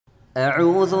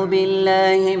أعوذ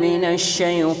بالله من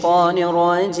الشيطان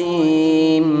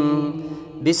الرجيم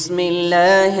بسم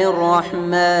الله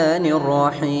الرحمن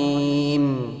الرحيم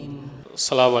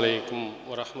السلام عليكم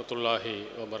ورحمة الله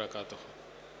وبركاته.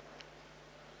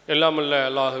 எல்லாமல்ல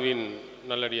அல்லாஹ்வின்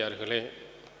நல்லடியார்களே,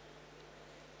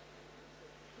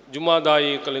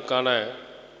 ஜுமாதாயிகளுக்கான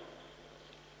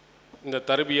இந்த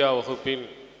தர்பியா வகுப்பில்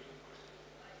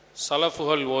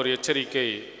சலஃபுகள் ஓர் எச்சரிக்கை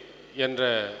என்ற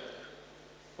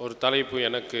ஒரு தலைப்பு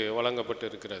எனக்கு வழங்கப்பட்டு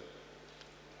இருக்கிறது.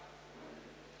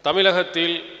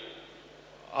 தமிழகத்தில்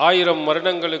 1000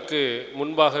 வருடங்களுக்கு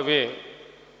முன்பாகவே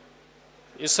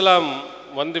இஸ்லாம்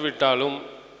வந்துவிட்டாலும்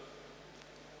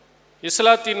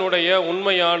இஸ்லாத்தினுடைய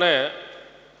உண்மையான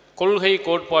கொள்கை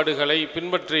கோட்பாடுகளை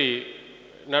பின்பற்றி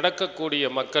நடக்கக்கூடிய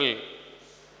மக்கள்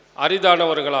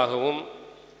அரிதானவர்களாகவும்,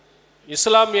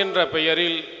 இஸ்லாம் என்ற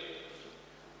பெயரில்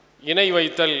இணை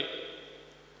வைத்தல்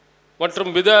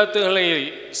மற்றும் பிதஅத்துகளை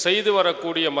செய்து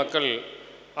வரக்கூடிய மக்கள்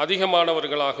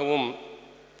அதிகமானவர்களாகவும்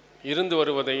இருந்து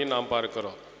வருவதை நாம்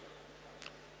பார்க்கிறோம்.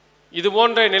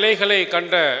 இதுபோன்ற நிலைகளை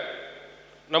கண்ட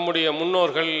நம்முடைய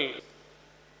முன்னோர்கள்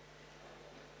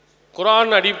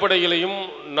குர்ஆன் அடிப்படையிலையும்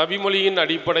நபிமொழியின்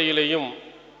அடிப்படையிலையும்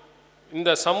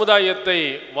இந்த சமுதாயத்தை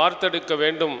வார்த்தெடுக்க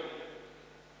வேண்டும்,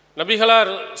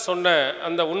 நபிகளார் சொன்ன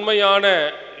அந்த உண்மையான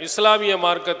இஸ்லாமிய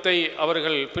மார்க்கத்தை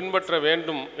அவர்கள் பின்பற்ற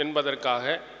வேண்டும்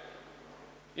என்பதற்காக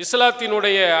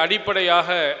இஸ்லாத்தினுடைய அடிப்படையாக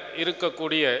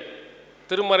இருக்கக்கூடிய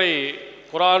திருமறை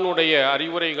குர்ஆனுடைய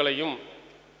அறிவுரைகளையும்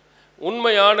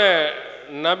உண்மையான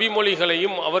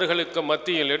நபிமொழிகளையும் அவர்களுக்கு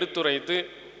மத்தியில் எடுத்துரைத்து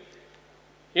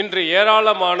இன்று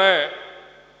ஏராளமான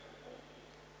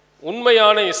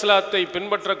உண்மையான இஸ்லாத்தை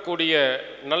பின்பற்றக்கூடிய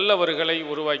நல்லவர்களை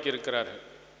உருவாக்கியிருக்கிறார்கள்.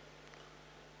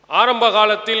 ஆரம்ப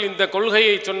காலத்தில் இந்த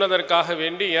கொள்கையை சொன்னதற்காக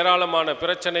வேண்டி ஏராளமான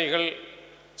பிரச்சனைகள்,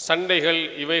 சண்டைகள்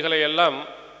இவைகளையெல்லாம்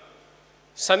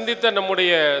சந்தித்த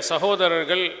நம்முடைய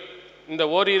சகோதரர்கள் இந்த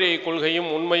ஓரிரை கொள்கையும்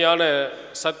உண்மையான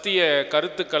சத்திய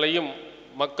கருத்துக்களையும்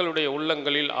மக்களுடைய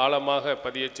உள்ளங்களில் ஆழமாக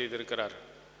பதிய செய்திருக்கிறார்கள்.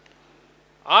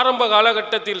 ஆரம்ப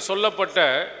காலகட்டத்தில் சொல்லப்பட்ட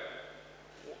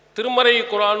திருமறை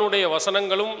குர்ஆனுடைய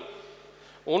வசனங்களும்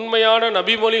உண்மையான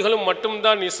நபிமொழிகளும்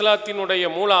மட்டும்தான் இஸ்லாத்தினுடைய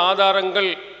மூல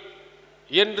ஆதாரங்கள்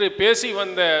என்று பேசி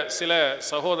வந்த சில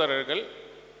சகோதரர்கள்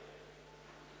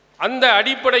அந்த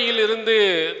அடிப்படையில் இருந்து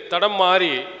தடம்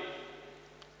மாறி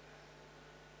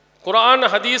குர்ஆன்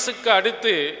ஹதீஸுக்கு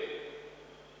அடுத்து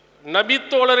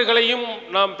நபித்தோழர்களையும்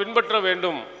நாம் பின்பற்ற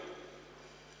வேண்டும்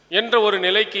என்ற ஒரு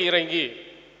நிலைக்கு இறங்கி,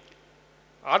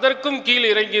 அதற்கும் கீழ்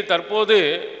இறங்கி தற்போது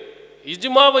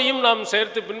இஜ்மாவையும் நாம்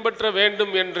சேர்த்து பின்பற்ற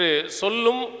வேண்டும் என்று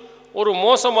சொல்லும் ஒரு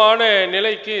மோசமான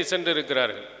நிலைக்கு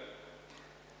சென்றிருக்கிறார்கள்.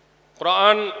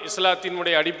 குர்ஆன்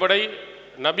இஸ்லாத்தினுடைய அடிப்படை,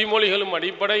 நபிமொழிகளும்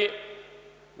அடிப்படை,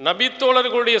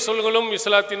 நபித்தோழர்களுடைய சொல்களும்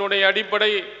இஸ்லாத்தினுடைய அடிப்படை,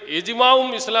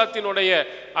 இஜ்மாவும் இஸ்லாத்தினுடைய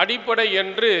அடிப்படை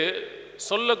என்று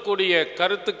சொல்லக்கூடிய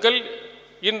கருத்துக்கள்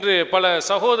இன்று பல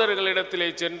சகோதரர்களிடத்திலே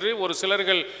சென்று ஒரு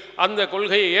சிலர்கள் அந்த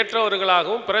கொள்கையை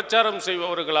ஏற்றவர்களாகவும் பிரச்சாரம்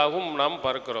செய்பவர்களாகவும் நாம்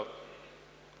பார்க்கிறோம்.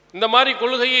 இந்த மாதிரி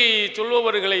கொள்கையை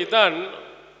சொல்பவர்களை தான்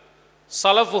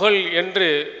சலஃபுகள்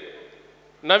என்று,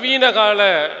 நவீன கால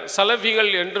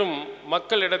சலஃபிகள் என்றும்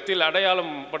மக்களிடத்தில்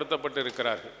அடையாளம்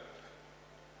படுத்தப்பட்டிருக்கிறார்கள்.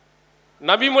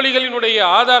 நபிமொழிகளினுடைய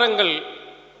ஆதாரங்கள்,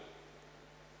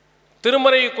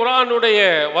 திருமறை குர்ஆனுடைய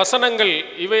வசனங்கள்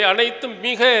இவை அனைத்தும்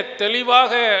மிக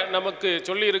தெளிவாக நமக்கு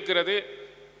சொல்லியிருக்கிறது.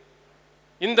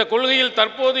 இந்த கொள்கையில்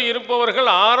தற்போது இருப்பவர்கள்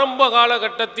ஆரம்ப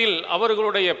காலகட்டத்தில்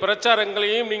அவர்களுடைய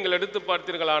பிரச்சாரங்களையும் நீங்கள் எடுத்து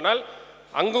பார்த்தீர்களானால்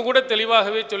அங்கு கூட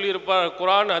தெளிவாகவே சொல்லியிருப்பார்,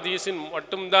 குர்ஆன் ஹதீஸின்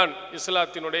மட்டும்தான்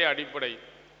இஸ்லாத்தினுடைய அடிப்படை.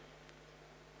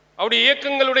 அவருடைய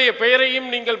இயக்கங்களுடைய பெயரையும்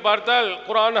நீங்கள் பார்த்தால்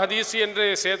குர்ஆன் ஹதீஸ் என்று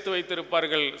சேர்த்து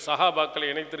வைத்திருப்பார்கள். சஹாபாக்களை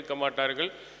இணைத்திருக்க மாட்டார்கள்,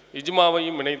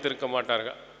 இஜ்மாவையும் இணைத்திருக்க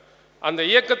மாட்டார்கள். அந்த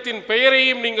இயக்கத்தின்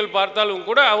பெயரையும் நீங்கள் பார்த்தாலும்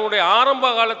கூட அவருடைய ஆரம்ப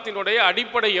காலத்தினுடைய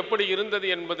அடிப்படை எப்படி இருந்தது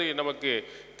என்பது நமக்கு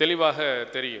தெளிவாக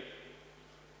தெரியும்.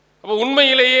 அப்போ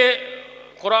உண்மையிலேயே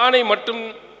குர்ஆனை மட்டும்,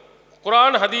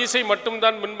 குர்ஆன் ஹதீஸை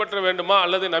மட்டும்தான் பின்பற்ற வேண்டுமா,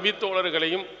 அல்லது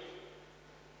நபித்தோழர்களையும்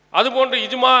அதுபோன்று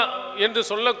இஜ்மா என்று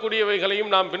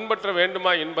சொல்லக்கூடியவைகளையும் நாம் பின்பற்ற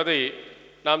வேண்டுமா என்பதை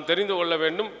நாம் தெரிந்து கொள்ள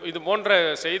வேண்டும். இது போன்ற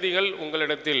செய்திகள்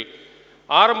உங்களிடத்தில்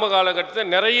ஆரம்ப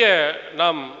காலகட்டத்தில் நிறைய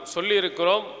நாம்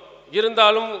சொல்லியிருக்கிறோம்.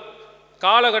 இருந்தாலும்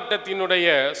காலகட்டத்தினுடைய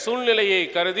சூழ்நிலையை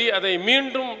கருதி அதை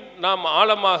மீண்டும் நாம்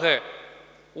ஆழமாக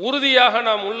உறுதியாக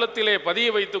நாம் உள்ளத்திலே பதிய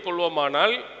வைத்துக்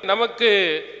கொள்வோமானால் நமக்கு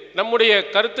நம்முடைய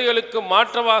கருத்துகளுக்கு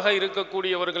மாற்றமாக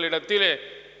இருக்கக்கூடியவர்களிடத்திலே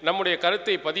நம்முடைய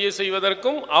கருத்தை பதிய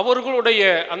செய்வதற்கும் அவர்களுடைய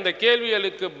அந்த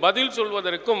கேள்விகளுக்கு பதில்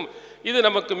சொல்வதற்கும் இது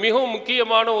நமக்கு மிகவும்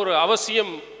முக்கியமான ஒரு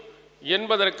அவசியம்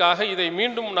என்பதற்காக இதை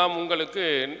மீண்டும் நாம் உங்களுக்கு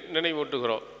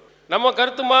நினைவூட்டுகிறோம். நம்ம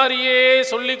கருத்து மாதிரியே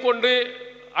சொல்லிக்கொண்டு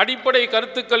அடிப்படை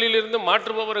கருத்துக்களிலிருந்து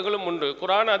மாற்றுபவர்களும் உண்டு.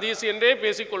 குர்ஆன் ஹதீஸ் என்றே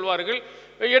பேசிக்கொள்வார்கள்.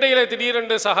 இடையில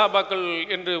திடீரென்று சஹாபாக்கள்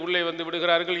என்று உள்ளே வந்து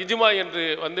விடுகிறார்கள், இஜ்மா என்று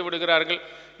வந்து விடுகிறார்கள்.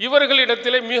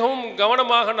 இவர்களிடத்திலே மிகவும்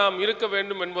கவனமாக நாம் இருக்க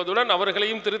வேண்டும் என்பதுடன்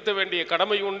அவர்களையும் திருத்த வேண்டிய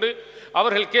கடமை உண்டு.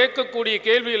 அவர்கள் கேட்கக்கூடிய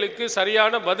கேள்விகளுக்கு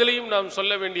சரியான பதிலையும் நாம்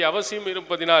சொல்ல வேண்டிய அவசியம்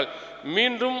இருப்பதினால்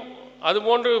மீண்டும்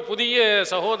அதுபோன்று புதிய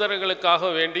சகோதரர்களுக்காக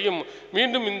வேண்டியும்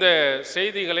மீண்டும் இந்த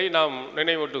செய்திகளை நாம்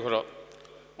நினைவூட்டுகிறோம்.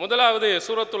 முதலாவது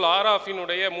சூரத்துல்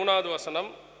ஆராஃபினுடைய 3வது வசனம்,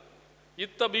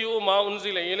 இத்தபியூ மா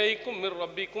உன்சில இலைக்கும் மிர்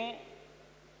ரப்பிக்கும்,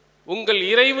 உங்கள்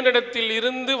இறைவனிடத்தில்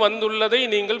இருந்து வந்துள்ளதை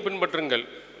நீங்கள் பின்பற்றுங்கள்.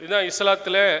 இதுதான்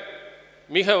இஸ்லாத்தில்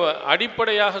மிக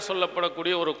அடிப்படையாக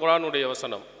சொல்லப்படக்கூடிய ஒரு குர்ஆனுடைய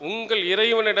வசனம். உங்கள்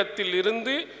இறைவனிடத்தில்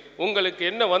இருந்து உங்களுக்கு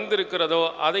என்ன வந்திருக்கிறதோ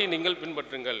அதை நீங்கள்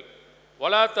பின்பற்றுங்கள்.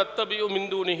 வலா தத்தபியூ மின்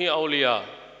தூனிஹி அவுலியா,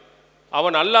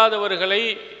 அவன் அல்லாதவர்களை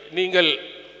நீங்கள்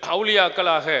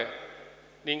அவுலியாக்களாக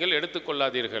நீங்கள்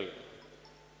எடுத்துக்கொள்ளாதீர்கள்,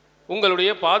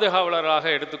 உங்களுடைய பாதுகாவலராக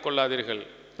எடுத்துக்கொள்ளாதீர்கள்,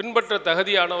 பின்பற்ற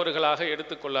தகுதியானவர்களாக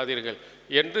எடுத்துக்கொள்ளாதீர்கள்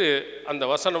என்று அந்த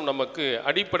வசனம் நமக்கு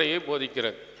அடிப்படையை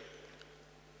போதிக்கிறது.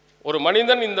 ஒரு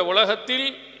மனிதன் இந்த உலகத்தில்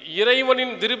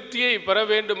இறைவனின் திருப்தியை பெற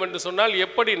வேண்டும் என்று சொன்னால்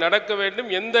எப்படி நடக்க வேண்டும்,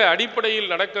 எந்த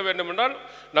அடிப்படையில் நடக்க வேண்டும் என்றால்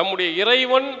நம்முடைய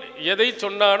இறைவன் எதை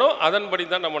சொன்னானோ அதன்படி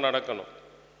தான் நம்ம நடக்கணும்.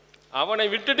 அவனை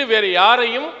விட்டுட்டு வேறு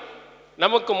யாரையும்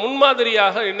நமக்கு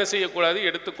முன்மாதிரியாக என்ன செய்யக்கூடாது,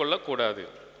 எடுத்துக்கொள்ளக்கூடாது.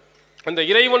 அந்த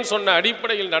இறைவன் சொன்ன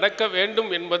அடிப்படையில் நடக்க வேண்டும்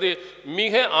என்பது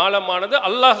மிக ஆழமானது.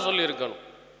 அல்லாஹ் சொல்லியிருக்கணும்.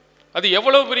 அது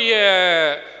எவ்வளவு பெரிய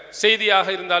செய்தியாக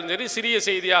இருந்தாலும் சரி, சிறிய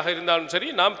செய்தியாக இருந்தாலும் சரி,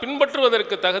 நாம்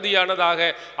பின்பற்றுவதற்கு தகுதியானதாக,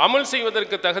 அமல்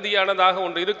செய்வதற்கு தகுதியானதாக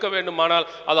ஒன்று இருக்க வேண்டுமானால்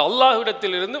அது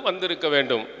அல்லாஹ்விடத்திலிருந்து வந்திருக்க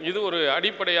வேண்டும். இது ஒரு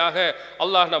அடிப்படையாக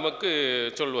அல்லாஹ் நமக்கு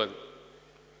சொல்வது.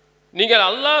 நீங்கள்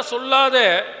அல்லாஹ் சொல்லாத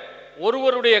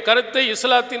ஒருவருடைய கருத்தை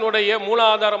இஸ்லாத்தினுடைய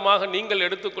மூலாதாரமாக நீங்கள்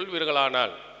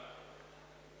எடுத்துக்கொள்வீர்களானால்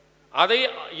அதை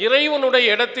இறைவனுடைய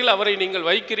இடத்தில் அவரை நீங்கள்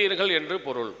வைக்கிறீர்கள் என்று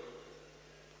பொருள்.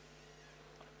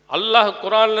 அல்லாஹ்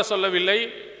குர்ஆனில் சொல்லவில்லை,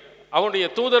 அவனுடைய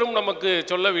தூதரும் நமக்கு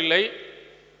சொல்லவில்லை.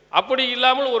 அப்படி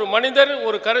இல்லாமல் ஒரு மனிதர்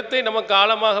ஒரு கருத்தை நமக்கு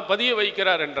ஆழமாக பதிய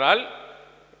வைக்கிறார் என்றால்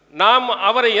நாம்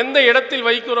அவரை எந்த இடத்தில்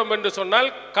வைக்கிறோம் என்று சொன்னால்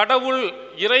கடவுள்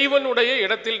இறைவனுடைய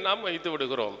இடத்தில் நாம் வைத்து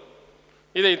விடுகிறோம்.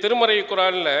 இதை திருமறை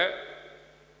குர்ஆனில்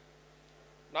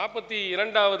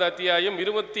 42வது அத்தியாயம்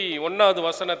 21வது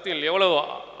வசனத்தில் எவ்வளவு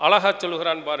அழகா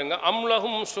சொல்கிறான் பாருங்க.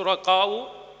 அம்லஹும் ஷுரகாவு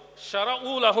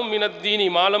ஷரஊ லஹும் மினத் தீனி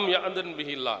மாலம் யஅதன்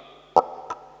பிஹில்லாஹ்.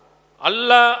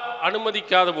 அல்லாஹ்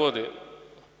அனுமதிக்காத போது,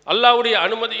 அல்லாஹ்வுடைய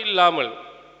அனுமதி இல்லாமல்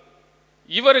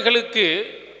இவர்களுக்கு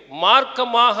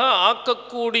மார்க்கமாக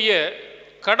ஆக்கக்கூடிய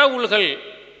கடவுள்கள்,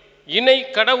 இணை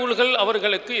கடவுள்கள்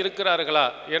அவர்களுக்கு இருக்கிறார்களா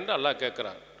என்று அல்லாஹ்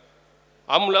கேட்கிறார்.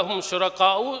 அம்லஹும்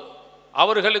ஷுரகாவு,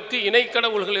 அவர்களுக்கு இணை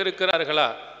கடவுள்கள் இருக்கிறார்களா?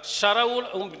 ஷரவுல்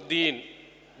தீன்,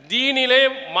 தீனிலே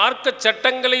மார்க்க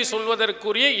சட்டங்களை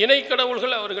சொல்வதற்குரிய இணை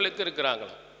கடவுள்கள் அவர்களுக்கு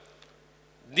இருக்கிறாங்களா?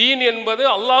 தீன் என்பது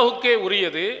அல்லாஹுக்கே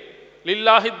உரியது.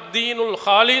 லில்லாஹி தீனுல்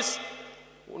ஹாலிஸ்,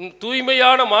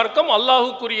 தூய்மையான மார்க்கம்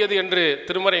அல்லாஹுக்குரியது என்று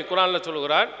திருமறை குர்ஆனில்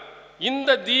சொல்கிறான்.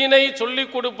 இந்த தீனை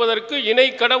சொல்லிக் கொடுப்பதற்கு இணை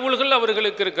கடவுள்கள்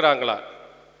அவர்களுக்கு இருக்கிறாங்களா?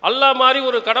 அல்லாஹ் மாதிரி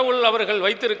ஒரு கடவுள் அவர்கள்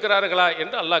வைத்திருக்கிறார்களா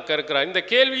என்று அல்லாஹ் கேட்கிறார். இந்த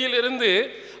கேள்வியில் இருந்து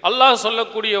அல்லாஹ்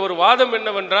சொல்லக்கூடிய ஒரு வாதம்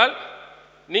என்னவென்றால்,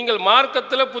 நீங்கள்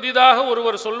மார்க்கத்தில் புதிதாக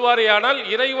ஒருவர் சொல்வாரேயானால்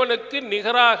இறைவனுக்கு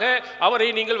நிகராக அவரை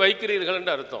நீங்கள் வைக்கிறீர்கள்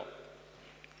என்று அர்த்தம்.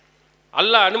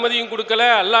 அல்லாஹ் அனுமதியும் கொடுக்கல,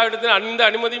 அல்லாஹ் இடத்தில் அந்த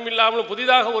அனுமதியும் இல்லாமல்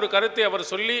புதிதாக ஒரு கருத்தை அவர்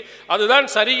சொல்லி அதுதான்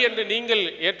சரி என்று நீங்கள்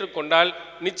ஏற்றுக்கொண்டால்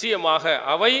நிச்சயமாக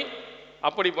அவை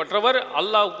அப்படிப்பட்டவர்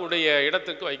அல்லாஹ்வுடைய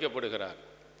இடத்துக்கு வைக்கப்படுகிறார்.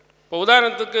 இப்போ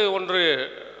உதாரணத்துக்கு ஒன்று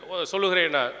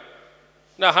சொல்லுகிறேன்னா,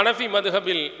 இந்த ஹனஃபி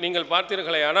மதுஹபில் நீங்கள்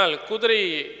பார்த்தீர்களே ஆனால் குதிரை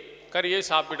கறியை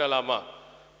சாப்பிடலாமா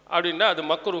அப்படின்னா அது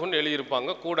மக்ரூஹ்னு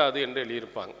எழுதியிருப்பாங்க, கூடாது என்று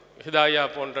எழுதியிருப்பாங்க. ஹிதாயா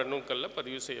போன்ற நூல்களில்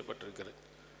பதிவு செய்யப்பட்டிருக்கிறது.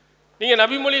 நீங்கள்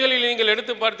நபிமொழிகளில் நீங்கள்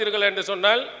எடுத்து பார்த்தீர்கள் என்று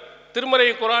சொன்னால், திருமறை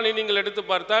குர்ஆனை நீங்கள் எடுத்து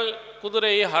பார்த்தால்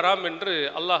குதிரை ஹராம் என்று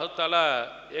அல்லாஹ் தஆலா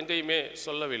எங்கேயுமே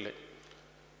சொல்லவில்லை.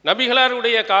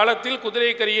 நபிகளாருடைய காலத்தில் குதிரை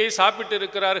கறியை சாப்பிட்டு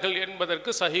இருக்கிறார்கள் என்பதற்கு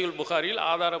சஹீஹுல் புகாரியில்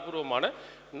ஆதாரபூர்வமான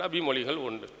நபிமொழிகள்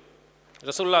உண்டு.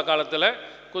 ரசூலுல்லா காலத்தில்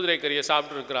குதிரை கறியை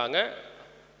சாப்பிட்டுருக்கிறாங்க.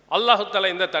 அல்லாஹ்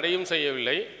தஆலா எந்த தடையும்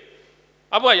செய்யவில்லை.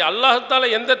 அப்போ அல்லாஹ் தஆலா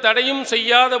எந்த தடையும்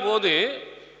செய்யாத போது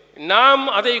நாம்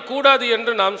அதை கூடாது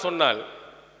என்று நாம் சொன்னால்,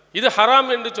 இது ஹராம்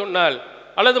என்று சொன்னால்,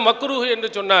 அல்லது மக்ரூஹ் என்று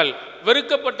சொன்னால்,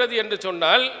 வெறுக்கப்பட்டது என்று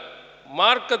சொன்னால்,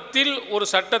 மார்க்கத்தில் ஒரு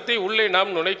சட்டத்தை உள்ளே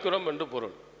நாம் நுழைக்கிறோம் என்று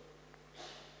பொருள்.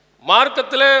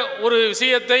 மார்க்கத்தில் ஒரு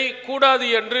விஷயத்தை கூடாது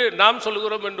என்று நாம்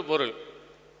சொல்கிறோம் என்று பொருள்.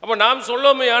 அப்போ நாம்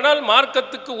சொல்லோமேயானால்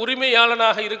மார்க்கத்துக்கு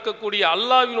உரிமையாளனாக இருக்கக்கூடிய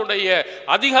அல்லாஹ்வினுடைய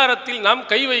அதிகாரத்தில் நாம்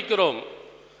கை வைக்கிறோம்.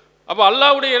 அப்போ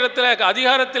அல்லாஹ்வுடைய இடத்துல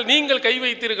அதிகாரத்தில் நீங்கள் கை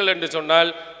வைத்தீர்கள் என்று சொன்னால்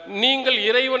நீங்கள்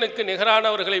இறைவனுக்கு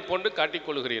நிகரானவர்களை போன்று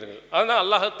காட்டிக்கொள்கிறீர்கள். அதுதான்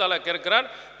அல்லாஹ் தஆலா கேட்கிறான்,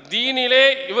 தீனிலே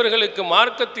இவர்களுக்கு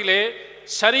மார்க்கத்திலே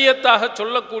ஷரியத்தாக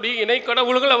சொல்லக்கூடிய இணை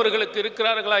கடவுள்கள் அவர்களுக்கு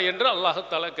இருக்கிறார்களா என்று அல்லாஹ்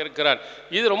தஆலா கேட்கிறான்.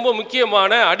 இது ரொம்ப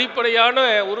முக்கியமான அடிப்படையான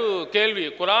ஒரு கேள்வி.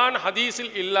 குர்ஆன்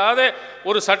ஹதீஸில் இல்லாத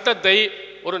ஒரு சட்டத்தை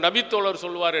ஒரு நபித்தோழர்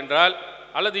சொல்வார் என்றால்,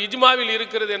 அல்லது இஜ்மாவில்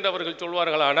இருக்கிறது என்று அவர்கள்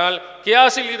சொல்வார்களானால்,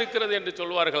 கியாஸில் இருக்கிறது என்று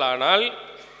சொல்வார்களானால்,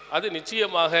 அது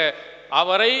நிச்சயமாக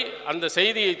அவரை, அந்த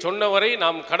செய்தியை சொன்னவரை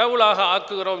நாம் கடவுளாக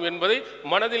ஆக்குகிறோம் என்பதை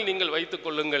மனதில் நீங்கள் வைத்துக்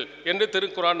கொள்ளுங்கள் என்று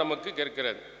திருக்குர்ஆன் நமக்கு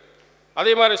கேட்கிறது.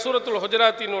 அதே மாதிரி சூரத்துல்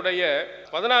ஹுஜராத்தினுடைய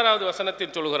 16வது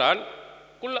வசனத்தில் சொல்கிறான்,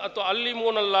 குல் அத்து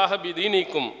அல்லிமூனல்லாஹ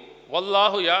பிதீனிக்கும்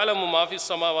வல்லாஹு யஅலமு மா ஃபிஸ்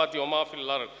ஸமாவாதி வ மா ஃபில்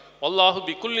அர்த் வல்லாஹு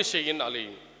பிகுல்லி ஷைஇன்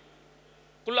அலீம்.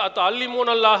 குல் அத்து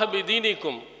அல்லிமூனல்லாஹ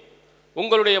பிதீனிக்கும்,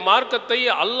 உங்களுடைய மார்க்கத்தை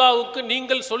அல்லாஹ்வுக்கு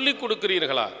நீங்கள் சொல்லிக்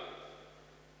கொடுக்கிறீர்களா?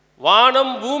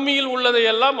 வானம் பூமியில்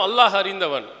உள்ளதையெல்லாம் அல்லாஹ்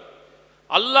அறிந்தவன்,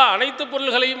 அல்லாஹ் அனைத்து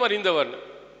பொருள்களையும் அறிந்தவன்.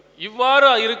 இவ்வாறு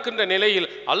இருக்கின்ற நிலையில்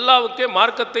அல்லாஹ்வுக்கே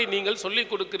மார்க்கத்தை நீங்கள் சொல்லிக்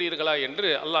கொடுக்கிறீர்களா என்று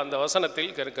அல்லாஹ் அந்த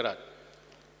வசனத்தில் கேட்கிறார்.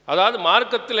 அதாவது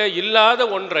மார்க்கத்தில் இல்லாத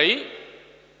ஒன்றை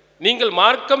நீங்கள்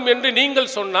மார்க்கம் என்று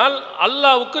நீங்கள் சொன்னால்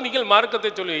அல்லாஹ்வுக்கு நீங்கள்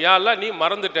மார்க்கத்தை சொல்லுவீங்க. யா அல்லாஹ், நீ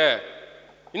மறந்துட்ட,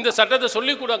 இந்த சட்டத்தை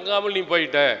சொல்லிக் கொடுக்காமல் நீ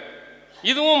போயிட்ட,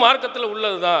 இதுவும் மார்க்கத்தில்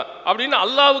உள்ளது தான் அப்படின்னு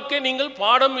அல்லாஹ்வுக்கே நீங்கள்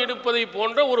பாடம் எடுப்பதை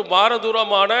போன்ற ஒரு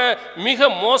பாரதூரமான மிக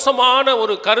மோசமான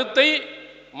ஒரு கருத்தை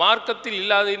மார்க்கத்தில்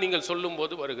இல்லாத நீங்கள்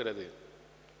சொல்லும்போது வருகிறது.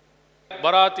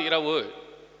 பராத் இரவு,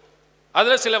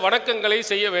 அதில் சில வணக்கங்களை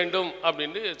செய்ய வேண்டும்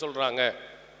அப்படின்னு சொல்கிறாங்க.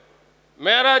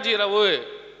 மேராஜ் இரவு,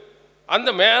 அந்த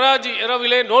மேராஜ்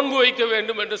இரவிலே நோன்பு வைக்க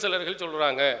வேண்டும் என்று சிலர்கள்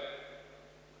சொல்கிறாங்க.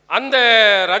 அந்த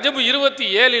ரஜபு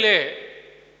 27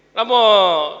 நம்ம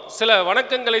சில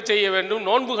வணக்கங்களை செய்ய வேண்டும்,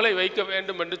 நோன்புகளை வைக்க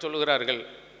வேண்டும் என்று சொல்கிறார்கள்.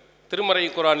 திருமறை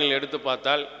குர்ஆனில் எடுத்து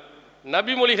பார்த்தால்,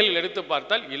 நபிமொழிகளில் எடுத்து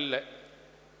பார்த்தால் இல்லை.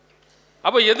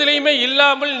 அப்போ எதிலையுமே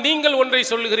இல்லாமல் நீங்கள் ஒன்றை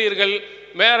சொல்லுகிறீர்கள்,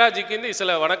 மேராஜுக்கு இந்த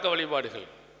சில வணக்க வழிபாடுகள்.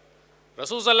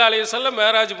 ரசூல் ஸல்லல்லாஹு அலைஹி வஸல்லம்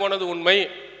மேராஜ் போனது உண்மை,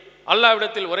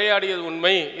 அல்லாஹ்விடத்தில் உரையாடியது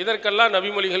உண்மை, இதற்கெல்லாம்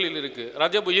நபிமொழிகளில் இருக்குது.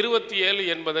 ரஜபு 27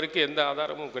 என்பதற்கு எந்த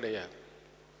ஆதாரமும் கிடையாது.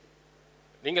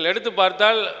 நீங்கள் எடுத்து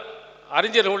பார்த்தால்,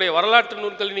 அறிஞர்களுடைய வரலாற்று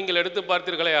நூல்கள் நீங்கள் எடுத்து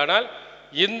பார்த்தீர்களே ஆனால்,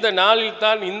 இந்த நாளில்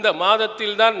தான், இந்த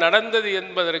மாதத்தில் தான் நடந்தது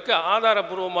என்பதற்கு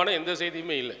ஆதாரபூர்வமான எந்த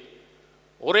செய்தியுமே இல்லை.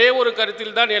 ஒரே ஒரு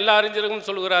கருத்தில் தான் எல்லா அறிஞர்களும்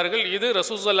சொல்கிறார்கள், இது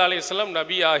ரசூல் ஸல்லல்லாஹு அலைஹி வஸல்லம்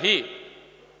நபியாகி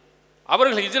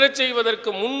அவர்கள் ஹிஜ்ரத் செய்வதற்கு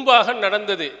முன்பாக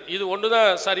நடந்தது. இது ஒன்று தான்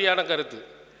சரியான கருத்து.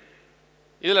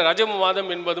 இதில் ரஜம் மாதம்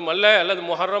என்பதும் அல்ல, அல்லது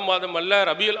முஹர்ரம் மாதம் அல்ல,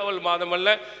 ரபியுல் அவல் மாதம் அல்ல,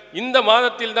 இந்த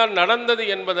மாதத்தில் தான் நடந்தது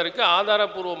என்பதற்கு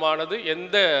ஆதாரபூர்வமானது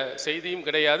எந்த செய்தியும்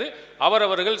கிடையாது.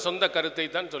 அவரவர்கள் சொந்த கருத்தை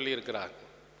தான் சொல்லியிருக்கிறார்.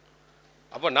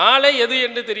 அப்போ நாளை எது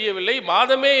என்று தெரியவில்லை,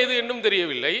 மாதமே எது என்றும்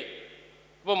தெரியவில்லை.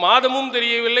 இப்போ மாதமும்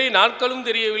தெரியவில்லை, நாட்களும்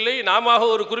தெரியவில்லை. நாம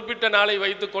ஒரு குறிப்பிட்ட நாளை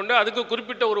வைத்துக்கொண்டு அதுக்கு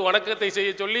குறிப்பிட்ட ஒரு வணக்கத்தை செய்ய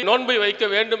சொல்லி நோன்பை வைக்க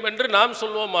வேண்டும் என்று நாம்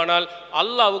சொல்வோமானால்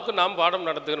அல்லாஹ்வுக்கு நாம் பாடம்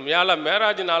நடத்துகிறோம். யாலா,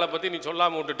 மேராஜ் நாளை பற்றி நீ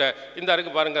சொல்லாமல் விட்டுட்ட, இந்த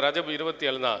இருக்கு பாருங்கள், ரஜப்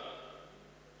 27 தான்.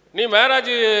 நீ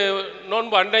மேராஜ்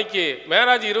நோன்பு அன்னைக்கு,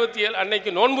 மேராஜ் 27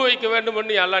 அன்னைக்கு நோன்பு வைக்க வேண்டும்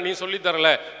என்று யாலா நீ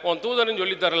சொல்லித்தரல, உன் தூதனும்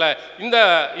சொல்லித்தரல,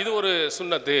 இது ஒரு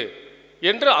சுன்னத்து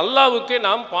என்று அல்லாஹ்வுக்கே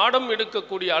நாம் பாடம்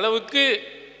எடுக்கக்கூடிய அளவுக்கு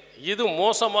இது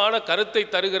மோசமான கருத்தை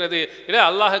தருகிறது. இதை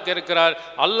அல்லாஹ் கேட்கிறார்,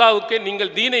 அல்லாஹ்வுக்கே நீங்கள்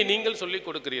தீனை நீங்கள் சொல்லிக்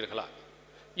கொடுக்கிறீர்களா?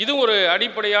 இது ஒரு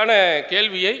அடிப்படையான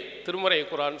கேள்வியை திருமறை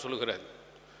குர்ஆன் சொல்கிறது.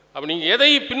 அப்போ நீங்கள்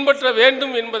எதை பின்பற்ற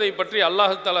வேண்டும் என்பதை பற்றி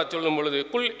அல்லாஹ் தஆலா சொல்லும் பொழுது,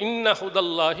 குல் இன்ன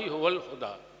ஹுதல்லாஹி ஹுவல்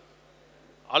ஹுதா,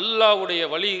 அல்லாஹ்வுடைய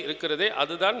வழி இருக்கிறதே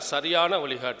அதுதான் சரியான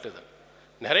வழிகாட்டுதல்.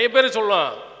 நிறைய பேர்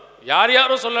சொல்லலாம், யார்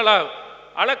யாரோ சொல்லலாம்,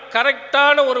 ஆனால்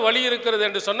கரெக்டான ஒரு வழி இருக்கிறது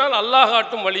என்று சொன்னால் அல்லாஹ்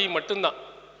காட்டும் வழி மட்டும்தான்.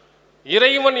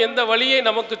 இறைவன் எந்த வழியை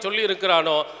நமக்கு சொல்லி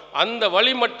இருக்கிறானோ அந்த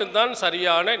வழி மட்டும்தான்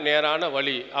சரியான நேரான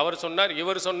வழி. அவர் சொன்னார்,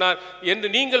 இவர் சொன்னார் என்று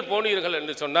நீங்கள் போனீர்கள்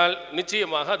என்று சொன்னால்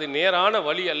நிச்சயமாக அது நேரான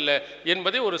வழி அல்ல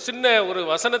என்பதை ஒரு சின்ன ஒரு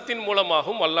வசனத்தின்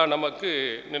மூலமாகவும் அல்லாஹ் நமக்கு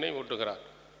நினைவூட்டுகிறார்.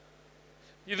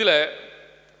 இதில்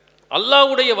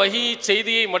அல்லாஹ்வுடைய வஹி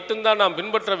செய்தியை மட்டும்தான் நாம்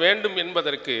பின்பற்ற வேண்டும்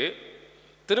என்பதற்கு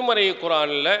திருமறை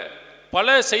குர்ஆனில்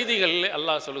பல செய்திகளில்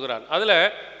அல்லாஹ் சொல்கிறான். அதில்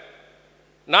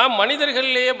நாம்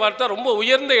மனிதர்களிலேயே பார்த்தா ரொம்ப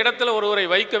உயர்ந்த இடத்துல ஒருவரை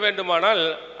வைக்க வேண்டுமானால்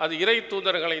அது இறை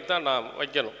தூதர்களைத்தான் நாம்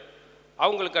வைக்கணும்.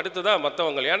 அவங்களுக்கு அடுத்து தான்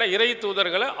மற்றவங்க. ஏன்னா இறை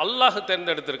தூதர்களை அல்லாஹ்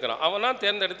தேர்ந்தெடுத்திருக்கிறான், அவனாக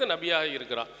தேர்ந்தெடுத்து நபியாக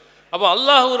இருக்கிறான். அப்போ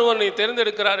அல்லாஹ் ஒருவனை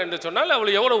தேர்ந்தெடுக்கிறார் என்று சொன்னால்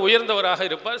அவள் எவ்வளோ உயர்ந்தவராக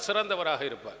இருப்பார், சிறந்தவராக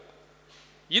இருப்பார்.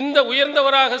 இந்த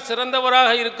உயர்ந்தவராக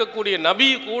சிறந்தவராக இருக்கக்கூடிய நபி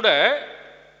கூட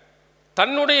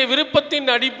தன்னுடைய விருப்பத்தின்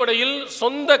அடிப்படையில்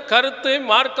சொந்த கருத்தை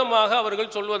மார்க்கமாக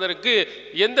அவர்கள் சொல்வதற்கு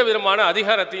எந்த விதமான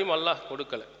அதிகாரத்தையும் அல்லாஹ்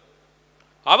கொடுக்கல.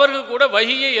 அவர்கள் கூட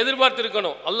வஹியை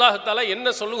எதிர்பார்த்திருக்கணும். அல்லாஹ் தஆலா என்ன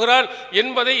சொல்கிறான்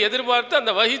என்பதை எதிர்பார்த்து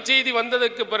அந்த வஹி செய்தி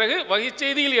வந்ததற்கு பிறகு வஹி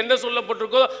செய்தியில் என்ன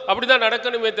சொல்லப்பட்டிருக்கோ அப்படிதான்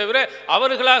நடக்கணுமே தவிர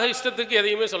அவர்களாக இஷ்டத்துக்கு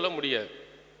எதையுமே சொல்ல முடியாது.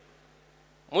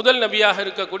 முதல் நபியாக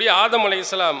இருக்கக்கூடிய ஆதம்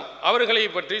அலைஹிஸ்ஸலாம் அவர்களை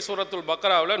பற்றி சூரத்துல்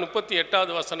பக்ராவில்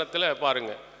 38வது வசனத்தில்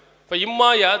பாருங்க. இப்போ இம்மா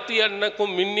யாத்தி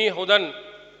அன்னக்கும் மின்னி ஹுதன்,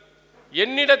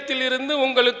 என்னிடத்திலிருந்து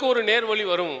உங்களுக்கு ஒரு நேர்வழி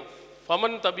வரும்.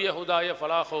 ஃபமன் தபிய ஹுதாய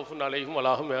ஃபலா ஹவுஃபுன் அலைஹிம்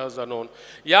வலாஹும் யஹ்ஸனூன்,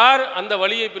 யார் அந்த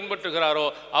வழியை பின்பற்றுகிறாரோ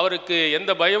அவருக்கு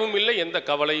எந்த பயமும் இல்லை, எந்த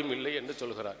கவலையும் இல்லை என்று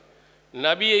சொல்கிறார்.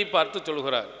 நபியை பார்த்து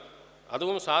சொல்கிறார்.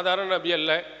 அதுவும் சாதாரண நபி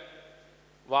அல்ல.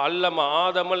 வஅல்லம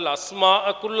ஆதமல் அஸ்மா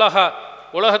குல்லஹா,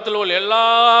 உலகத்தில் உள்ள எல்லா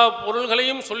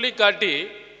பொருள்களையும் சொல்லி காட்டி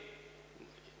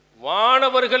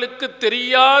வானவர்களுக்கு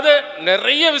தெரியாத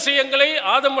நிறைய விஷயங்களை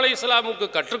ஆதம் அலைஹிஸ்ஸலாமுக்கு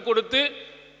கற்றுக் கொடுத்து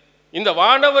இந்த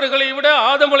வானவர்களை விட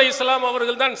ஆதம் அலைஹிஸ்ஸலாம்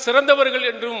அவர்கள் தான் சிறந்தவர்கள்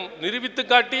என்றும் நிரூபித்து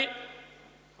காட்டி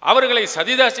அவர்களை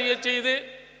சஜிதா செய்ய செய்து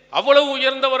அவ்வளவு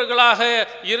உயர்ந்தவர்களாக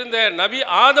இருந்த நபி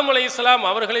ஆதம் அலைஹிஸ்ஸலாம்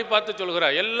அவர்களை பார்த்து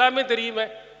சொல்கிறார். எல்லாமே தெரியுமே,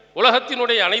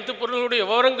 உலகத்தினுடைய அனைத்து பொருளுடைய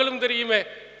விவரங்களும் தெரியுமே.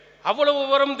 அவ்வளவு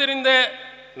விவரம் தெரிந்த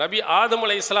நபி ஆதம்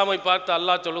அலைஹிஸ்ஸலாமை பார்த்து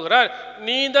அல்லாஹ் சொல்கிறார்,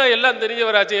 நீ தான் எல்லாம்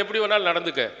தெரிஞ்சவராச்சு, எப்படி வேணாலும்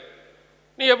நடந்துக்க,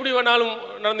 நீ எப்படி வேணாலும்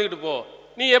நடந்துக்கிட்டு போ,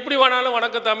 நீ எப்படி வேணாலும்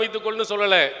வணக்கத்தை அமைத்துக்கொள்னு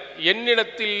சொல்லலை.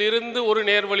 என்னிடத்தில் இருந்து ஒரு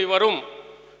நேர்வழி வரும்,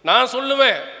 நான்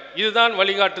சொல்லுவேன் இதுதான்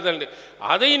வழிகாட்டுதல்,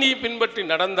 அதை நீ பின்பற்றி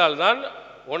நடந்தால்தான்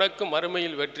உனக்கு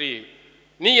மறுமையில் வெற்றி.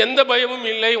 நீ எந்த பயமும்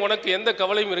இல்லை, உனக்கு எந்த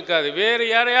கவலையும் இருக்காது. வேறு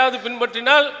யாரையாவது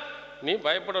பின்பற்றினால் நீ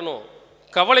பயப்படணும்,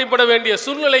 கவலைப்பட வேண்டிய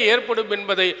சூழ்நிலை ஏற்படும்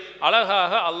என்பதை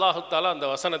அழகாக அல்லாஹு தஆலா அந்த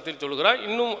வசனத்தில் சொல்கிறார்.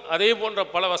 இன்னும் அதே போன்ற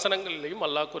பல வசனங்களிலையும்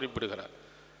அல்லாஹ் குறிப்பிடுகிறார்.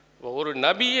 ஒரு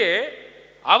நபியே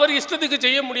அவர் இஷ்டத்துக்கு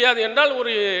செய்ய முடியாது என்றால்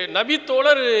ஒரு நபி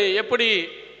தோழர் எப்படி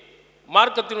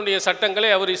மார்க்கத்தினுடைய சட்டங்களை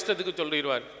அவர் இஷ்டத்துக்கு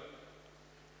சொல்லிடுவார்?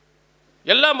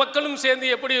 எல்லா மக்களும் சேர்ந்து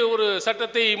எப்படி ஒரு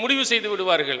சட்டத்தை முடிவு செய்து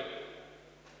விடுவார்கள்?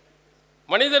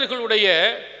 மனிதர்களுடைய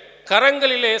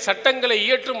கரங்களிலே சட்டங்களை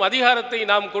இயற்றும் அதிகாரத்தை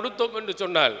நாம் கொடுத்தோம் என்று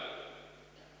சொன்னால்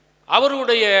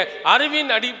அவருடைய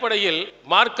அறிவின் அடிப்படையில்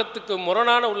மார்க்கத்துக்கு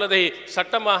முரணான உள்ளதை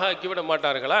சட்டமாக ஆக்கிவிட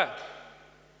மாட்டார்களா?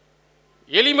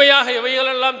 எளிமையாக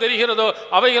எவைகளெல்லாம் தெரிகிறதோ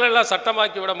அவைகளெல்லாம்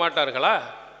சட்டமாக்கி விட மாட்டார்களா?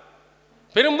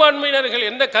 பெரும்பான்மையினர்கள்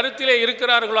எந்த கருத்திலே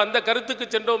இருக்கிறார்களோ அந்த கருத்துக்கு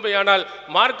சென்றோமையானால்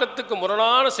மார்க்கத்துக்கு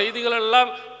முரணான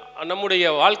செய்திகளெல்லாம்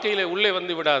நம்முடைய வாழ்க்கையிலே உள்ளே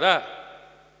வந்து விடாதா?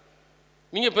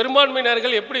 நீங்கள்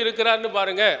பெரும்பான்மையினர்கள் எப்படி இருக்கிறார்னு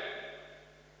பாருங்க.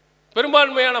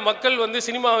 பெரும்பான்மையான மக்கள்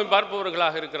சினிமாவை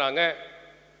பார்ப்பவர்களாக இருக்கிறாங்க,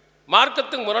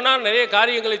 மார்க்கத்துக்கு முரணான நிறைய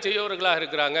காரியங்களை செய்யவர்களாக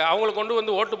இருக்கிறாங்க. அவங்களை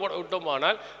கொண்டு ஓட்டு போட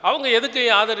விட்டோமானால் அவங்க எதுக்கு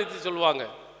ஆதரித்து சொல்லுவாங்க?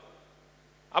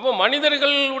 அப்போ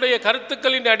மனிதர்களுடைய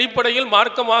கருத்துக்களின் அடிப்படையில்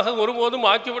மார்க்கமாக ஒருபோதும்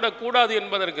ஆக்கிவிடக்கூடாது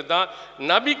என்பதற்கு தான்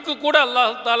நபிக்கு கூட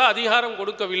அல்லாஹ் தஆலா அதிகாரம்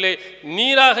கொடுக்கவில்லை.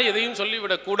 நீராக எதையும்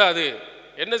சொல்லிவிடக்கூடாது.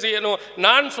 என்ன செய்யணும்?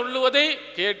 நான் சொல்லுவதை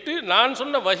கேட்டு நான்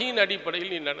சொன்ன வஹியின்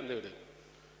அடிப்படையில் நீ நடந்துவிடு.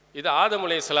 இது ஆதம்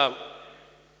அலைஹிஸ்ஸலாம்.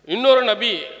 இன்னொரு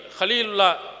நபி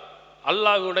கலீலுல்லாஹ்,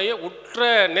 அல்லாஹ்வுடைய உற்ற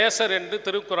நேசர் என்று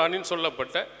திருக்குர்ஆனில்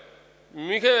சொல்லப்பட்ட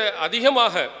மிக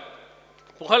அதிகமாக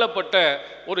புகழப்பட்ட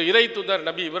ஒரு இறை தூதர்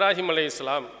நபி இப்ராஹிம்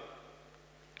அலைஹிஸ்ஸலாம்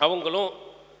அவங்களும்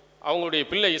அவங்களுடைய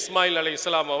பிள்ளை இஸ்மாயில்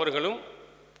அலைஹிஸ்ஸலாம் அவர்களும்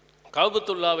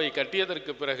கஅபத்துல்லாவை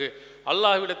கட்டியதற்கு பிறகு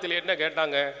அல்லாஹ்விடத்தில் என்ன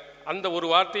கேட்டாங்க? அந்த ஒரு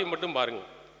வார்த்தையை மட்டும் பாருங்க.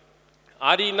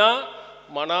 அரினா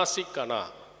மனாசிக்கனா,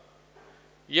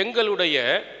 எங்களுடைய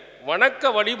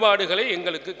வணக்க வழிபாடுகளை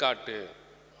எங்களுக்கு காட்டு.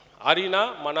 அரினா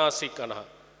மனாசிக்கனா,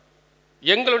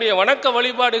 எங்களுடைய வணக்க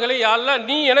வழிபாடுகளை யா அல்லாஹ்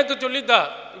நீ எனக்கு சொல்லித்தா.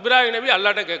 இப்ராஹிம் நபி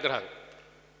அல்லாஹ்ட்ட கேட்குறாங்க.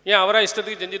 ஏன் அவரா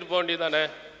இஷ்டத்துக்கு செஞ்சுட்டு போக வேண்டியதானே?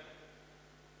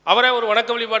 அவரே ஒரு வணக்க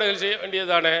வழிபாடுகள் செய்ய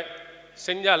வேண்டியதானே?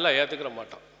 செஞ்சால் அல்லாஹ் ஏற்றுக்கிற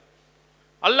மாட்டான்,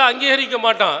 அல்லாஹ் அங்கீகரிக்க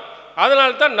மாட்டான். அதனால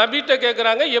தான் நபிட்ட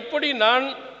கேட்குறாங்க, எப்படி நான்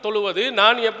தொழுவது,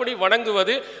 நான் எப்படி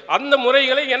வணங்குவது, அந்த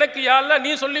முறைகளை எனக்கு யா அல்லாஹ்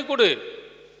நீ சொல்லிக் கொடு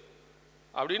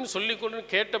அப்படின்னு சொல்லிக்கொண்டு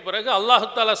கேட்ட பிறகு அல்லாஹ்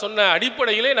தஆலா சொன்ன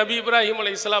அடிப்படையிலே நபி இப்ராஹிம்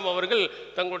அலைஹிஸ்ஸலாம் அவர்கள்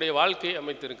தங்களுடைய வாழ்க்கையை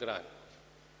அமைத்திருக்கிறார்.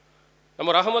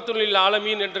 நம்ம ரஹமத்துல் லில்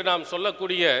ஆலமீன் என்று நாம்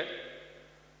சொல்லக்கூடிய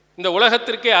இந்த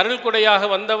உலகத்திற்கே அருள் கொடையாக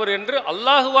வந்தவர் என்று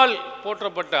அல்லாஹுவால்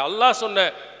போற்றப்பட்ட அல்லாஹ் சொன்ன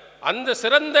அந்த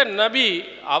சிறந்த நபி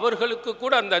அவர்களுக்கு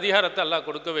கூட அந்த அதிகாரத்தை அல்லாஹ்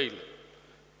கொடுக்கவே இல்லை.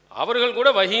 அவர்கள் கூட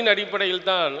வஹீன் அடிப்படையில்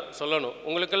தான் சொல்லணும்.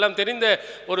 உங்களுக்கெல்லாம் தெரிந்த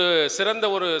ஒரு சிறந்த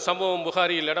ஒரு சம்பவம்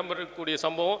புகாரியில் இடம்பெறக்கூடிய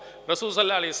சம்பவம். ரசூல்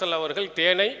ஸல்லல்லாஹு அலைஹி வஸல்லம் அவர்கள்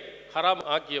தேனை ஹராம்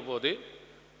ஆக்கிய போது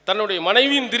தன்னுடைய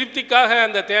மனைவியின் திருப்திக்காக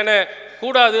அந்த தேனை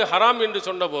கூடாது ஹராம் என்று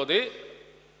சொன்னபோது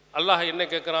அல்லாஹ் என்ன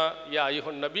கேட்குறான்? யா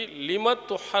அய்யுஹன் நபி லிம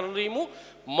துஹர்ரிமு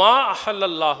மா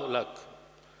அஹல்லல்லாஹு லக்,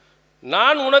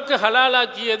 நான் உனக்கு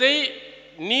ஹலாலாக்கியதை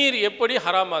நீர் எப்படி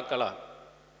ஹராமாக்கலாம்?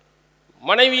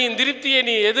 மனைவியின் திருப்தியை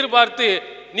நீ எதிர்பார்த்து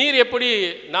நீர் எப்படி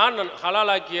நான்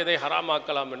ஹலாலாக்கியதை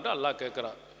ஹராமாக்கலாம் என்று அல்லாஹ்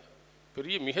கேட்குறான்.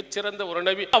 பெரிய மிகச்சிறந்த ஒரு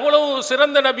நபி, அவ்வளவு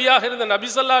சிறந்த நபியாக இருந்த நபி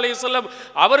ஸல்லல்லாஹு அலைஹி வஸல்லம்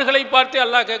அவர்களை பார்த்து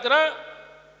அல்லாஹ் கேட்குறான்,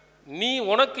 நீ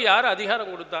உனக்கு யார்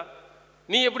அதிகாரம் கொடுத்தா?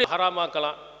 நீ எப்படி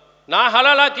ஹராமாக்கலாம்? நான்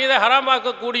ஹலாலாக்கியதை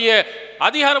ஹராமாக்கக்கூடிய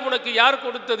அதிகாரம் உனக்கு யார்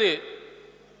கொடுத்தது?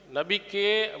 நபிக்கே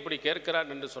அப்படி கேட்கிறான்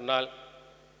என்று சொன்னால்,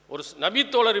 ஒரு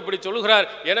நபித்தோழர் இப்படி சொல்கிறார்,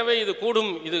 எனவே இது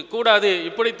கூடும், இது கூடாது,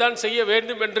 இப்படித்தான் செய்ய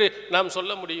வேண்டும் என்று நாம்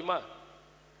சொல்ல முடியுமா?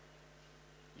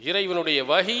 இறைவனுடைய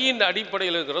வஹியின்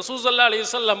அடிப்படையில் ரசூல் ஸல்லல்லாஹு அலைஹி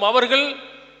வஸல்லம் அவர்கள்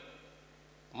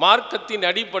மார்க்கத்தின்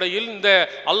அடிப்படையில், இந்த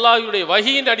அல்லாஹ்வுடைய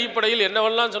வஹியின் அடிப்படையில்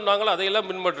என்னவெல்லாம் சொன்னாங்களோ அதையெல்லாம்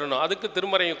பின்பற்றணும். அதுக்கு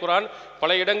திருமறை குர்ஆன்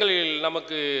பல இடங்களில்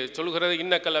நமக்கு சொல்கிறது,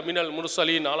 இன்னக்கல் அமினல்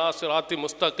முர்சலீன் அலா சிராத்தி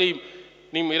முஸ்தகீம்,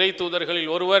 நீ இறை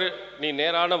தூதர்களில் ஒருவர், நீ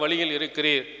நேரான வழியில்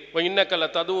இருக்கிறீர்.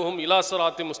 இன்னக்கல் ததுவும் இலா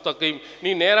சிராத்தி முஸ்தகீம்,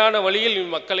 நீ நேரான வழியில்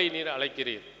மக்களை நீர்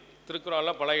அழைக்கிறீர்.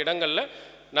 திருக்குர்ஆன்ல பல இடங்களில்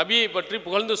நபியை பற்றி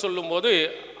புகழ்ந்து சொல்லும்போது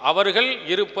அவர்கள்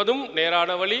இருப்பதும்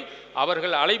நேரான வழி,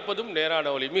 அவர்கள் அழைப்பதும் நேரான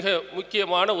வழி, மிக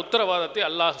முக்கியமான உத்தரவாதத்தை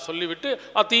அல்லாஹ் சொல்லிவிட்டு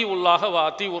அத்தீ உல்லாஹ வ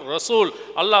அத்தீ உர் ரசூல்,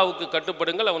 அல்லாஹ்வுக்கு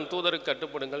கட்டுப்படுங்கள், அவன் தூதருக்கு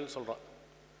கட்டுப்படுங்கள்னு சொல்கிறான்.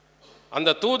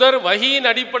 அந்த தூதர் வஹியின்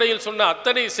அடிப்படையில் சொன்ன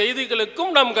அத்தனை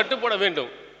செய்திகளுக்கும் நாம் கட்டுப்பட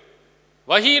வேண்டும்.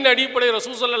 வஹியின் அடிப்படை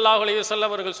ரசூல் ஸல்லல்லாஹு அலைஹி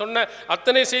வஸல்லம் அவர்கள் சொன்ன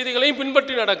அத்தனை செய்திகளையும்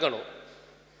பின்பற்றி நடக்கணும்.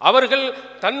 அவர்கள்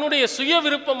தன்னுடைய சுய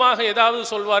விருப்பமாக ஏதாவது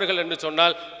சொல்வார்கள் என்று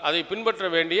சொன்னால் அதை பின்பற்ற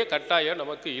வேண்டிய கட்டாயம்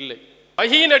நமக்கு இல்லை.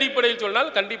 வஹியின் அடிப்படையில் சொன்னால்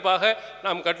கண்டிப்பாக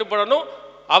நாம் கட்டுப்படணும்.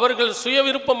 அவர்கள் சுய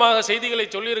விருப்பமாக செய்திகளை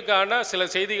சொல்லியிருக்கான சில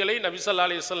செய்திகளை நபி ஸல்லல்லாஹு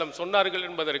அலைஹி வஸல்லம் சொன்னார்கள்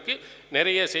என்பதற்கு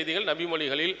நிறைய செய்திகள்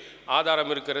நபிமொழிகளில்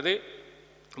ஆதாரம் இருக்கிறது.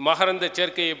 மகரந்த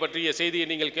சேர்க்கையை பற்றிய செய்தியை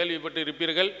நீங்கள் கேள்விப்பட்டு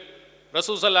இருப்பீர்கள்.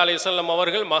 ரசூல் ஸல்லல்லாஹு அலைஹி வஸல்லம்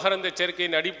அவர்கள் மகரந்த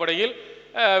சேர்க்கையின் அடிப்படையில்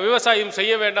விவசாயம்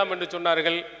செய்ய வேண்டாம் என்று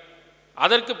சொன்னார்கள்.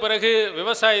 அதற்கு பிறகு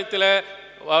விவசாயத்தில்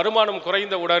வருமானம்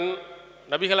குறைந்தவுடன்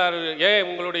நபிகளார், ஏன்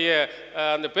உங்களுடைய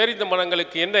அந்த பேரித்த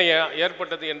மரங்களுக்கு என்ன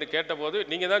ஏற்பட்டது என்று கேட்டபோது,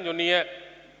 நீங்கள் தான் சொன்னீங்க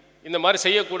இந்த மாதிரி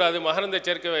செய்யக்கூடாது, மகரந்த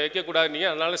சேர்க்கை வைக்கக்கூடாது,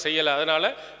 நீங்கள் அதனால் செய்யலை, அதனால்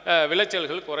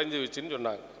விளைச்சல்கள் குறைஞ்சிருச்சுன்னு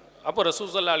சொன்னாங்க. அப்போ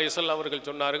ரசூல் ஸல்லல்லாஹு அலைஹி வஸல்லம் அவர்கள்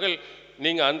சொன்னார்கள்,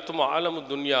 நீங்கள் அன்தும் ஆலமு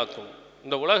துன்யாக்கும்,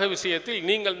 இந்த உலக விஷயத்தில்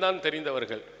நீங்கள் தான்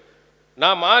தெரிந்தவர்கள்.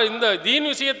 நான் இந்த தீன்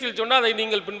விஷயத்தில் சொன்னால் அதை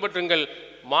நீங்கள் பின்பற்றுங்கள்,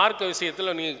 மார்க்க விஷயத்தில்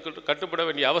நீங்கள் கட்டுப்பட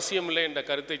வேண்டிய அவசியம் இல்லை என்ற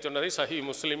கருத்தை சொன்னதை சஹீஹ்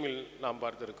முஸ்லிமில் நாம்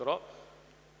பார்த்திருக்கிறோம்.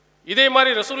 இதே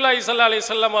மாதிரி ரசூலுல்லாஹி ஸல்லல்லாஹு அலைஹி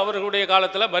வஸல்லம் அவர்களுடைய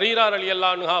காலத்தில் பரீரா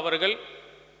ரலியல்லாஹு அன்ஹா அவர்கள்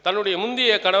தன்னுடைய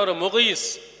முந்தைய கணவர் முகைஸ்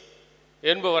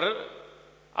என்பவர்,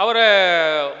 அவரை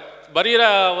பரீரா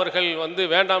அவர்கள்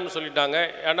வேண்டாம்னு சொல்லிட்டாங்க.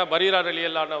 ஏன்னா பரீரா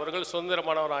ரலியல்லாஹு அன்ஹு அவர்கள்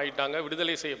சுதந்திரமானவர் ஆகிட்டாங்க,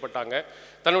 விடுதலை செய்யப்பட்டாங்க.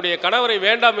 தன்னுடைய கணவரை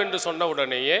வேண்டாம் என்று சொன்ன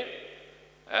உடனேயே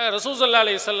ரசூல் ஸல்லல்லாஹு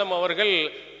அலைஹி வஸல்லம் அவர்கள்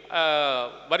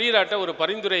பரீராட்ட ஒரு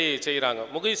பரிந்துரை செய்கிறாங்க.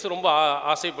 முகைஸ் ரொம்ப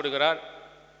ஆசைப்படுகிறார்,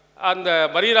 அந்த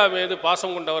பரீரா மீது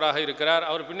பாசம் கொண்டவராக இருக்கிறார்,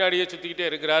 அவர் பின்னாடியே சுற்றிக்கிட்டே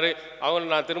இருக்கிறார், அவங்களை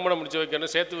நான் திருமணம் முடிச்சு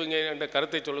வைக்கணும், சேர்த்து வைங்க என்ற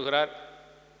கருத்தை சொல்லுகிறார்.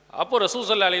 அப்போது ரசூல்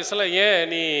ஸல்லல்லாஹு அலைஹி வஸல்லம், ஏன்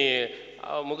நீ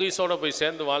முகைஸோடு போய்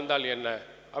சேர்ந்து வாழ்ந்தால் என்ன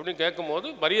அப்படின்னு கேட்கும்போது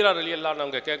பரீரா ரலியல்லாஹு அன்ஹு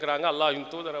அவங்க கேட்குறாங்க,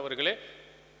 அல்லாஹ்வின் தூதர் அவர்களே,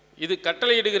 இது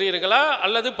கட்டளையிடுகிறீர்களா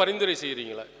அல்லது பரிந்துரை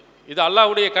செய்கிறீங்களா? இது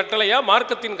அல்லாஹ்வுடைய கட்டளையா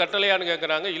மார்க்கத்தின் கட்டளையான்னு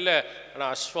கேட்குறாங்க. இல்லை, ஆனால்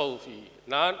அஷ்ஃபௌஃபி,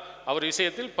 நான் அவர்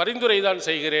விஷயத்தில் பரிந்துரை தான்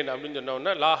செய்கிறேன் அப்படின்னு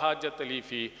சொன்னோன்னா, லா ஹாஜத்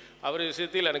லீஃபி, அவர்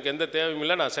விஷயத்தில் எனக்கு எந்த தேவையும்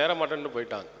இல்லை, நான் சேர மாட்டேன்னு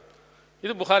போயிட்டாங்க.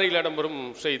 இது புகாரியில் இடம்பெறும்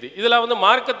செய்தி. இதில்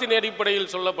மார்க்கத்தின்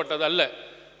அடிப்படையில் சொல்லப்பட்டது அல்ல,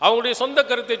 அவங்களுடைய சொந்த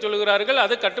கருத்தை சொல்லுகிறார்கள்.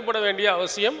 அது கட்டுப்பட வேண்டிய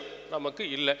அவசியம் நமக்கு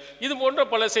இல்லை. இது போன்ற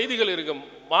பல செய்திகள் இருக்கும்.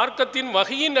 மார்க்கத்தின்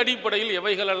வகையின் அடிப்படையில்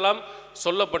எவைகளெல்லாம்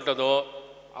சொல்லப்பட்டதோ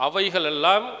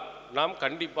அவைகளெல்லாம் நாம்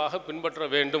கண்டிப்பாக பின்பற்ற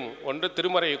வேண்டும். ஒன்று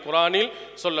திருமறை குர்ஆனில்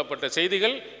சொல்லப்பட்ட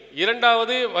செய்திகள்,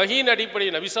 இரண்டாவது வஹீயின் அடிப்படை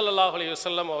நபி ஸல்லல்லாஹு அலைஹி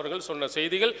வஸல்லம் அவர்கள் சொன்ன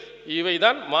செய்திகள்.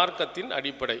 இவைதான் மார்க்கத்தின்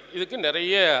அடிப்படை. இதுக்கு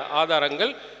நிறைய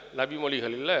ஆதாரங்கள்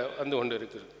நபிமொழிகளில் வந்து கொண்டு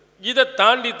இருக்குது. இதை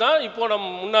தாண்டி தான் இப்போ நம்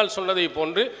முன்னால் சொன்னதை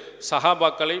போன்று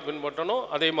சஹாபாக்களை பின்பற்றணும்,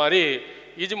 அதே மாதிரி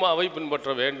இஜ்மாவை பின்பற்ற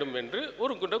வேண்டும் என்று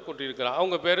ஒரு கூட்டம் கூட்டியிருக்கிறார்.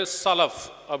 அவங்க பேர் சலஃப்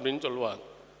அப்படின்னு சொல்லுவாங்க.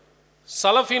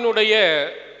 சலஃபினுடைய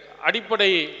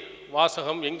அடிப்படை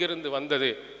வாசகம் எங்கிருந்து வந்தது,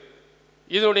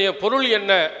 இதனுடைய பொருள்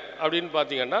என்ன அப்படின்னு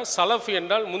பார்த்தீங்கன்னா, சலஃப்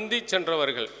என்றால் முந்தி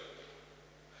சென்றவர்கள்,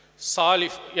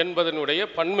 சாலிஃப் என்பதனுடைய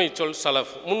பன்மை சொல்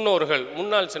சலஃப், முன்னோர்கள்,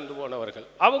 முன்னால் சென்று போனவர்கள்,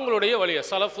 அவங்களுடைய வழியை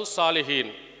சலஃபு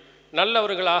சாலிஹீன்,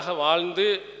 நல்லவர்களாக வாழ்ந்து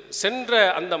சென்ற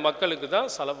அந்த மக்களுக்கு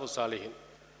தான் சலஃபு சாலிஹீன்.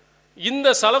 இந்த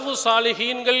சலஃபு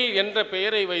சாலிஹீன்கள் என்ற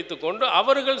பெயரை வைத்துக்கொண்டு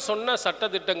அவர்கள் சொன்ன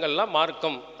சட்டத்திட்டங்கள்லாம்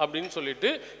மார்க்கம் அப்படின்னு சொல்லிட்டு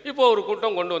இப்போ ஒரு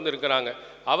கூட்டம் கொண்டு வந்திருக்கிறாங்க.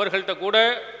 அவர்கள்ட்ட கூட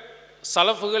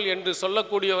சலஃபுகள் என்று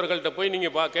சொல்லக்கூடியவர்கள்ட்ட போய்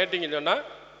நீங்கள் கேட்டிங்கன்னு சொன்னால்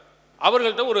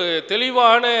அவர்கள்ட்ட ஒரு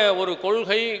தெளிவான ஒரு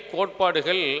கொள்கை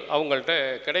கோட்பாடுகள் அவங்கள்ட்ட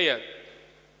கிடையாது.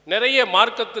 நிறைய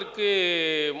மார்க்கத்திற்கு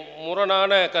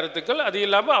முரணான கருத்துக்கள், அது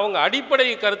இல்லாமல் அவங்க அடிப்படை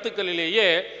கருத்துக்களிலேயே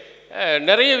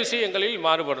நிறைய விஷயங்களில்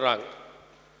மாறுபடுறாங்க.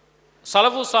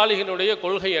 சலஃபு சாலிஹினுடைய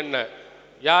கொள்கை என்ன,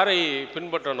 யாரை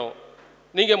பின்பற்றணும்,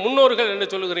 நீங்கள் முன்னோர்கள் என்று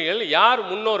சொல்லுகிறீர்கள், யார்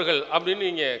முன்னோர்கள் அப்படின்னு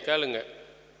நீங்கள் கேளுங்க.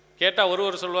 கேட்டால்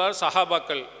ஒருவர் சொல்லுவார்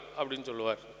சஹாபாக்கள் அப்படின்னு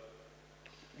சொல்லுவார்,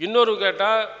 இன்னொரு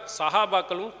கேட்டால்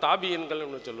சஹாபாக்களும்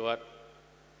தாபியன்கள்னு சொல்லுவார்,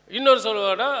 இன்னொரு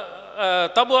சொல்லுவார்னா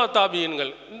தபுவா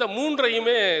தாபியன்கள். இந்த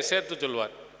மூன்றையுமே சேர்த்து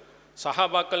சொல்லுவார்.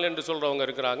 சஹாபாக்கள் என்று சொல்கிறவங்க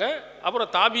இருக்கிறாங்க, அப்புறம்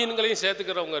தாபியன்களையும்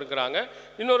சேர்த்துக்கிறவங்க இருக்கிறாங்க,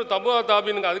 இன்னொரு தபுவா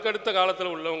தாபியன்கள் அதுக்கடுத்த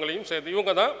காலத்தில் உள்ளவங்களையும் சேர்த்து.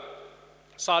 இவங்க தான்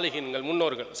சாலிஹீன்கள்,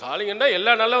 முன்னோர்கள். சாலிஹீன்னா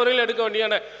எல்லா நல்லவர்களையும் எடுக்க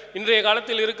வேண்டியான, இன்றைய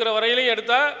காலத்தில் இருக்கிற வரையிலையும்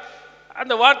எடுத்தால்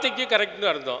அந்த வார்த்தைக்கு கரெக்ட்னு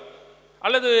அர்த்தம்.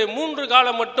 அல்லது 3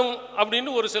 காலம் மட்டும்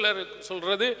அப்படின்னு ஒரு சிலர்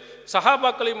சொல்கிறது,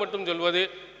 சஹாபாக்களை மட்டும் சொல்வது.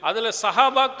 அதில்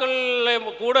சஹாபாக்களை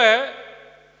கூட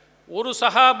ஒரு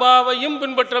சஹாபாவையும்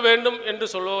பின்பற்ற வேண்டும் என்று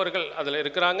சொல்பவர்கள் அதில்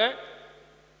இருக்கிறாங்க.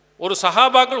 ஒரு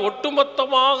சஹாபாக்கள்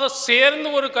ஒட்டுமொத்தமாக சேர்ந்து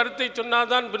ஒரு கருத்தை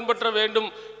சொன்னால்தான் பின்பற்ற வேண்டும்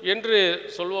என்று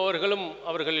சொல்பவர்களும்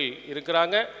அவர்களில்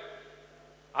இருக்கிறாங்க.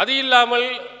 அது இல்லாமல்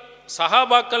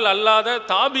சஹாபாக்கள் அல்லாத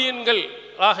தாபியன்கள்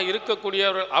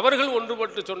இருக்கக்கூடியவர்கள், அவர்கள்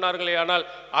ஒன்றுபட்டு சொன்னார்களே ஆனால்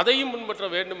அதையும் பின்பற்ற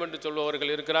வேண்டும் என்று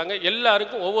சொல்பவர்கள் இருக்கிறாங்க.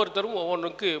 எல்லாருக்கும் ஒவ்வொருத்தரும்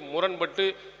ஒவ்வொன்றுக்கு முரண்பட்டு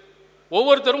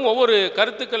ஒவ்வொருத்தரும் ஒவ்வொரு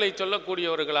கருத்துக்களை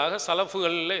சொல்லக்கூடியவர்களாக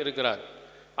சலஃபுகளில் இருக்கிறார்.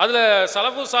 அதில்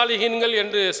சலஃபு சாலிஹீன்கள்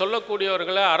என்று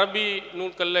சொல்லக்கூடியவர்களை அரபி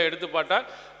நூல்களில் எடுத்து பார்த்தால்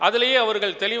அதிலேயே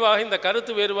அவர்கள் தெளிவாக இந்த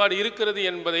கருத்து வேறுபாடு இருக்கிறது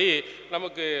என்பதை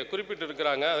நமக்கு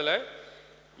குறிப்பிட்டிருக்கிறாங்க. அதில்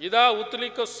இதா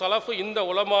உத்லிக்க சலஃபு இந்த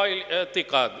உலமாயில்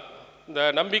ஏத்திகாத், இந்த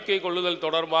நம்பிக்கை கொள்ளுதல்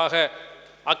தொடர்பாக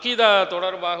அக்கீதா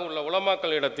தொடர்பாக உள்ள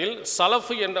உலமாக்களிடத்தில்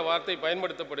சலஃபு என்ற வார்த்தை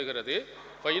பயன்படுத்தப்படுகிறது.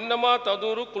 இப்போ இன்னமா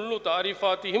ததூரு குல்லு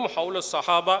தாரிஃபாத்திஹிம் ஹவுல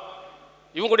சஹாபா,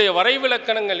 இவங்களுடைய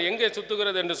வரைவிலக்கணங்கள் எங்கே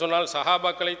சுத்துகிறது என்று சொன்னால்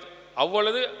சஹாபாக்களை,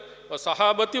 அவ்வளவு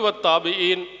சஹாபத்தி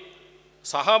தாபியின்,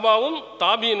 சஹாபாவும்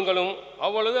தாபியன்களும்,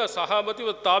 அவ்வளவு சஹாபத்தி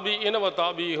தாபியின்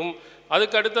தாபியும்,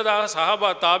 அதுக்கு அடுத்ததாக சஹாபா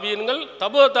தாபியன்கள்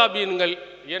தபுவா தாபியன்கள்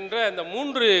என்ற அந்த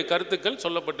 3 கருத்துக்கள்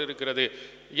சொல்லப்பட்டிருக்கிறது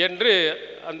என்று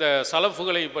அந்த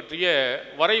சலஃபுகளை பற்றிய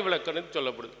வரைவிலக்கணம்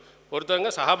சொல்லப்படுது.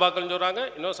 ஒருத்தவங்க சஹாபாக்கள் சொல்கிறாங்க,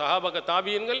 இன்னொரு சஹாபாக்க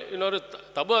தாபியன்கள், இன்னொரு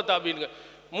தபுவா தாபியன்கள்,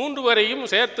 3 வரையும்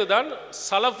சேர்த்து தான்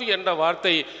சலஃப் என்ற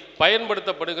வார்த்தை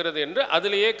பயன்படுத்தப்படுகிறது என்று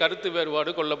அதிலேயே கருத்து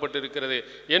வேறுபாடு கொள்ளப்பட்டிருக்கிறது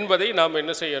என்பதை நாம்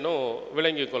என்ன செய்யணும்,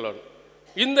 விளங்கிக் கொள்ளணும்.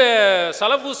 இந்த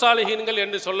சலஃபு சாலிஹீன்கள்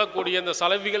என்று சொல்லக்கூடிய இந்த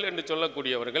சலஃபிகள் என்று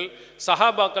சொல்லக்கூடியவர்கள்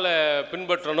சஹாபாக்களை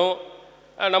பின்பற்றணும்,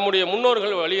 நம்முடைய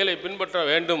முன்னோர்கள் வழிகளை பின்பற்ற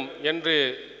வேண்டும் என்று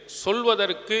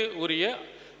சொல்வதற்கு உரிய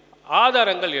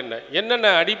ஆதாரங்கள் என்ன, என்னென்ன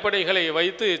அடிப்படைகளை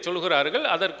வைத்து சொல்கிறார்கள்,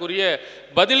 அதற்குரிய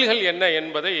பதில்கள் என்ன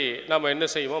என்பதை நாம் என்ன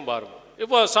செய்வோம் பாருங்கள்.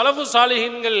 இப்போ சலஃபு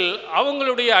சாலிஹீன்கள்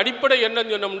அவங்களுடைய அடிப்படை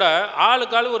என்னன்னு சொன்னோம்னா,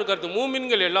 ஆளுக்காள் ஒரு கருத்து.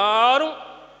 மூமின்கள் எல்லாரும்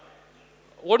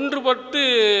ஒன்றுபட்டு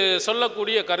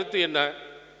சொல்லக்கூடிய கருத்து என்ன,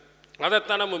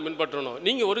 அதைத்தான் நம்ம பின்பற்றணும்.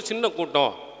 நீங்கள் ஒரு சின்ன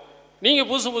கூட்டம், நீங்கள்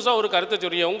புதுசாக ஒரு கருத்தை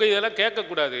சொல்றீங்க, உங்கள் இதெல்லாம்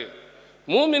கேட்கக்கூடாது.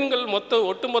 மூமின்கள்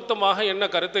ஒட்டுமொத்தமாக என்ன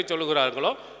கருத்தை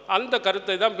சொல்லுகிறார்களோ அந்த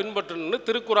கருத்தை தான் பின்பற்றணும்னு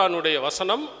திருக்குரானுடைய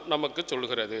வசனம் நமக்கு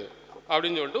சொல்கிறது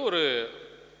அப்படின்னு சொல்லிட்டு ஒரு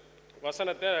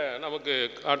வசனத்தை நமக்கு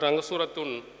காட்டுறாங்க.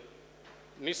 சூரத்துன்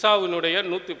நிசாவினுடைய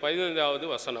 115வது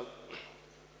வசனம்.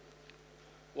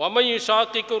 வமயு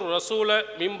ஷாக்கிக்குர் ரசூல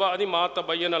மிம்பாதி மாத்த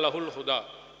பையன் லஹுல் ஹுதா,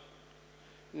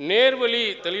 நேர்வழி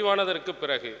தெளிவானதற்கு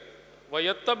பிறகு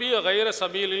வயத்தபி கைர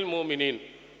சபீலில் மூமினின்,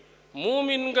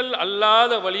 மூமின்கள்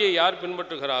அல்லாத வழியை யார்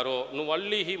பின்பற்றுகிறாரோ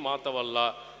நுவல்லிஹி மாத்தவல்லா,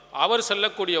 அவர்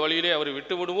செல்லக்கூடிய வழியிலே அவரை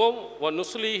விட்டு விடுவோம். வ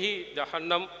நுஸ்லிஹி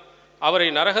ஜஹன்னம், அவரை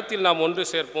நரகத்தில் நாம் ஒன்று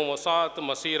சேர்ப்போம். வசாத்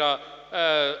மசீரா,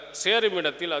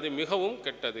 சேருமிடத்தில் அது மிகவும்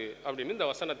கெட்டது அப்படின்னு இந்த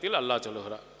வசனத்தில் அல்லாஹ்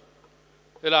சொல்லுகிறார்.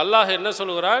 இதில் அல்லாஹ் என்ன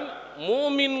சொல்லுகிறான்,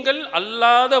 மூமின்கள்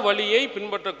அல்லாத வழியை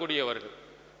பின்பற்றக்கூடியவர்கள்,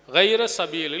 கைர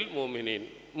சபீலில் மூமினின்,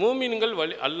 மூமின்கள்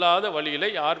வழி அல்லாத வழியில்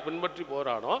யார் பின்பற்றி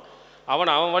போகிறானோ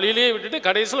அவன் வழியிலேயே விட்டுட்டு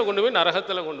கடைசியில் கொண்டு போய்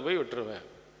நரகத்தில் கொண்டு போய் விட்டுருவேன்.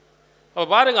 அப்போ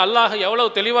பாருங்கள், அல்லாஹ்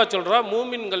எவ்வளவு தெளிவாக சொல்கிறான்,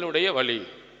 மூமின்களுடைய வழி.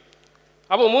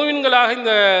 அப்போ மூமின்களாக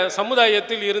இந்த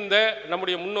சமுதாயத்தில் இருந்த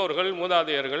நம்முடைய முன்னோர்கள்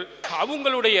மூதாதையர்கள்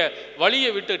அவங்களுடைய வழியை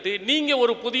விட்டுட்டு நீங்கள்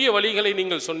ஒரு புதிய வழிகளை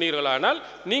நீங்கள் சொன்னீர்களானால்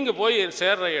நீங்கள் போய்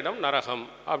சேர்ற இடம் நரகம்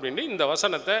அப்படின்னு இந்த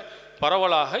வசனத்தை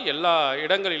பரவலாக எல்லா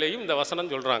இடங்களிலேயும் இந்த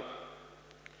வசனம் சொல்கிறாங்க.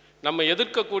 நம்ம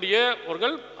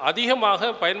எதிர்க்கக்கூடியவர்கள்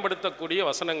அதிகமாக பயன்படுத்தக்கூடிய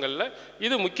வசனங்களில்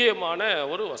இது முக்கியமான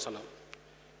ஒரு வசனம்.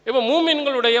 இப்போ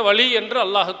மூமின்களுடைய வழி என்று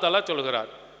அல்லாஹு தஆலா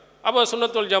சொல்கிறார். அப்போ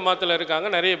சுன்னத்துல் ஜமாத்தில் இருக்காங்க,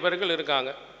 நிறைய பேர்கள்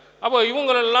இருக்காங்க. அப்போ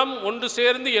இவங்களெல்லாம் ஒன்று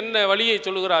சேர்ந்து என்ன வழியை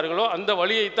சொல்லுகிறார்களோ அந்த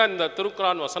வழியைத்தான் இந்த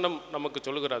திருக்குரான் வசனம் நமக்கு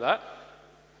சொல்லுகிறதா,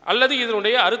 அல்லது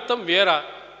இதனுடைய அர்த்தம் வேறா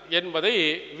என்பதை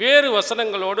வேறு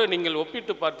வசனங்களோடு நீங்கள்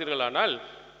ஒப்பிட்டு பார்த்தீர்களானால்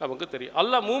நமக்கு தெரியும்.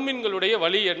 அல்லாஹ் மூமின்களுடைய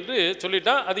வழி என்று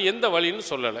சொல்லிட்டா அது எந்த வழின்னு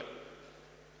சொல்லலை.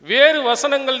 வேறு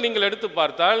வசனங்கள் நீங்கள் எடுத்து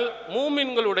பார்த்தால்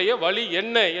மூமின்களுடைய வழி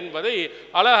என்ன என்பதை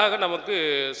அழகாக நமக்கு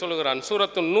சொல்லுகிறான்.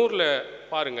 சூரத்து நூறில்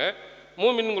பாருங்கள்,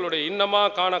 மூமின்களுடைய இன்னமா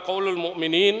கான கவுலுல்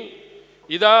முஃமினீன்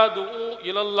இதா துஉ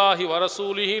இலல்லாஹி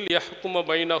வரசூலிஹி லியஹ்கும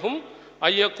பைனஹும்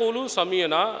ஐயக்கூலு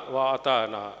சமியனா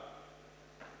வாதானா.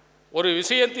 ஒரு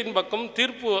விஷயத்தின் பக்கம்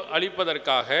தீர்ப்பு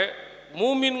அளிப்பதற்காக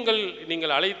மூமின்கள்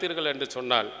நீங்கள் அழைத்தீர்கள் என்று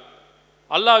சொன்னால்,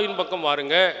 அல்லாஹ்வின் பக்கம்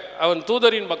வாருங்க, அவன்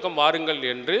தூதரின் பக்கம் வாருங்கள்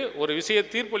என்று ஒரு விஷய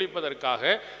தீர்ப்பளிப்பதற்காக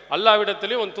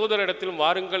அல்லாஹ்விடத்திலே உன் தூதரிடத்திலும்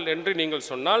வாருங்கள் என்று நீங்கள்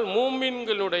சொன்னால்,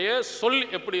 மூமின்களுடைய சொல்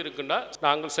எப்படி இருக்குன்னா,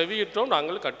 நாங்கள் செவியிட்டோம்,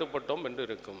 நாங்கள் கட்டுப்பட்டோம் என்று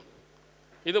இருக்கும்.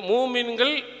 இது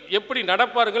மூமின்கள் எப்படி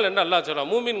நடப்பார்கள் என்று அல்லாஹ்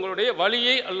சொல்றான். மூமின்களுடைய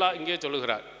வழியை அல்லாஹ் இங்கே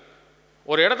சொல்லுகிறார்.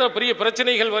 ஒரு இடத்துல பெரிய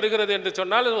பிரச்சனைகள் வருகிறது என்று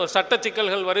சொன்னால், ஒரு சட்ட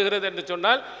சிக்கல்கள் வருகிறது என்று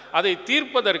சொன்னால், அதை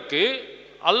தீர்ப்பதற்கு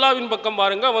அல்லாஹ்வின் பக்கம்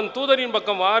வாருங்க, அவன் தூதரின்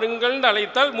பக்கம் வாருங்கள்னு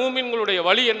அழைத்தால் மூமின்களுடைய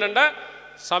வழி என்னென்னா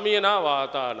சமியனா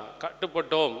வாதானா,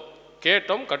 கட்டுப்பட்டோம்,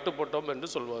 கேட்டோம், கட்டுப்பட்டோம் என்று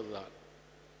சொல்வதுதான்.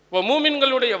 இப்போ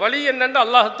மூமின்களுடைய வழி என்னென்று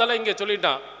அல்லாஹ் இங்கே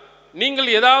சொல்லிட்டான்.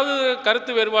 நீங்கள் ஏதாவது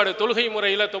கருத்து வேறுபாடு, தொழுகை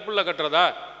முறையில் தொப்புள்ள கட்டுறதா,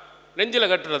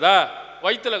 நெஞ்சில் கட்டுறதா,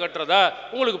 வயிற்றில் கட்டுறதா,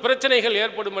 உங்களுக்கு பிரச்சனைகள்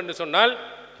ஏற்படும் என்று சொன்னால்,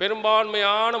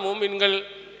 பெரும்பான்மையான மூமின்கள்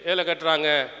ஏல கட்டுறாங்க,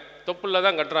 தொப்புள்ள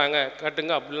தான் கட்டுறாங்க,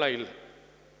 கட்டுங்க அப்படிலாம் இல்லை.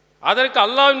 அதற்கு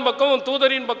அல்லாஹ்வின் பக்கம்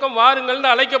தூதரின் பக்கம் வாருங்கள்னு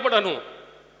அழைக்கப்படணும்.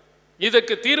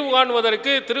 இதற்கு தீர்வு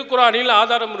காணுவதற்கு திருக்குரானில்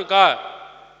ஆதாரம் இருக்கா,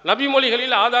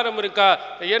 நபிமொழிகளில் ஆதாரம் இருக்கா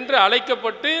என்று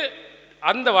அழைக்கப்பட்டு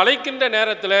அந்த அழைக்கின்ற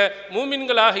நேரத்தில்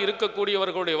மூமின்களாக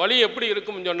இருக்கக்கூடியவர்களுடைய வழி எப்படி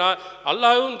இருக்கும்னு சொன்னால்,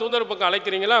 அல்லாஹ்வின் தூதர் பக்கம்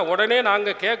அழைக்கிறீங்களா, உடனே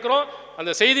நாங்கள் கேட்குறோம்,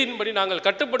 அந்த செய்தியின்படி நாங்கள்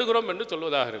கட்டுப்படுகிறோம் என்று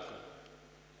சொல்வதாக இருக்கும்.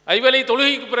 ஐவேளை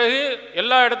தொழுகைக்கு பிறகு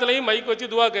எல்லா இடத்துலையும் மைக் வச்சு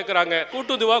துவா கேட்குறாங்க.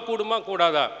 கூட்டு துவா கூடுமா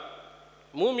கூடாதா?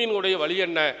 மூமினுடைய வழி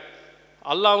என்ன?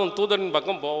 அல்லாஹ்வின் தூதரின்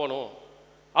பக்கம் போகணும்.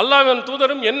 அல்லாஹ்வின்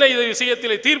தூதரும் என்ன இது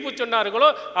விஷயத்தில் தீர்ப்பு சொன்னார்களோ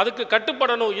அதுக்கு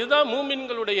கட்டுப்படணும். இதுதான்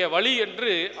மூமின்களுடைய வழி என்று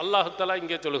அல்லாஹ் தஆலா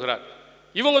இங்கே சொல்கிறார்.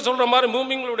 இவங்க சொல்கிற மாதிரி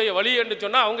மூமின்களுடைய வழி என்று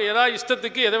சொன்னால், அவங்க ஏதாவது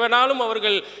இஷ்டத்துக்கு எதை வேணாலும்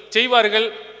அவர்கள் செய்வார்கள்,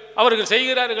 அவர்கள்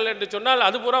செய்கிறார்கள் என்று சொன்னால்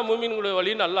அது பூரா மூமின்களுடைய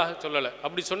வழின்னு அல்லாஹ் சொல்லலை.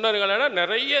 அப்படி சொன்னார்கள்னா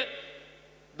நிறைய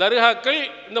தர்காக்கள்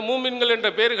இந்த மூமின்கள் என்ற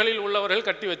பெயர்களில் உள்ளவர்கள்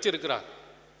கட்டி வச்சிருக்கிறார்.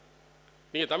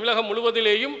 நீங்கள் தமிழகம்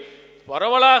முழுவதிலேயும்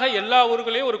பரவலாக எல்லா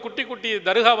ஊர்களையும் ஒரு குட்டி குட்டி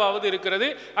தர்காவாவது இருக்கிறது.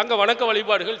 அங்கே வணக்க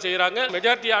வழிபாடுகள் செய்கிறாங்க.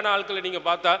 மெஜாரிட்டியான ஆட்களை நீங்கள்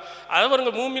பார்த்தா,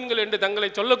 அவர்கள் மூமின்கள் என்று தங்களை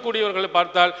சொல்லக்கூடியவர்களை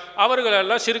பார்த்தால் அவர்கள்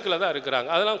எல்லாம் சிறுக்கில் தான் இருக்கிறாங்க.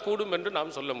 அதெல்லாம் கூடும் என்று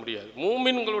நாம் சொல்ல முடியாது.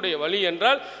 மூமின்களுடைய வழி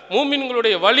என்றால்,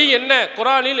 மூமின்களுடைய வழி என்ன,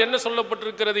 குரானில் என்ன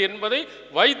சொல்லப்பட்டிருக்கிறது என்பதை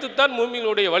வைத்துத்தான்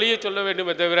மூமின்களுடைய வழியை சொல்ல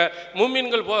வேண்டுமே தவிர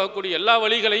மூமின்கள் போகக்கூடிய எல்லா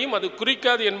வழிகளையும் அது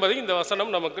குறிக்காது என்பதை இந்த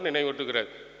வசனம் நமக்கு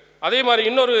நினைவூட்டுகிறது. அதே மாதிரி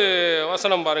இன்னொரு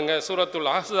வசனம் பாருங்கள்,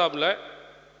 சூரத்துல் அஹ்ஸாப்ல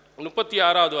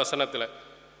 36வது வசனத்தில்,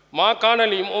 மா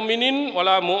கானலி முஃமினின்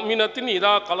வலா முஃமினத்தின்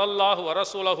இதா கலல்லாஹு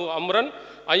வரசூலஹு அம்ரன்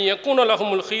ஐ யக்கூன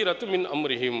லஹுமுல் ஹீரத்து மின்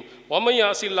அம்ரிஹிம் வமை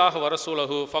யாசில்லாஹு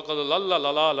வரசூலஹு ஃபகது லல்ல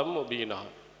லலாலம் முபீனா.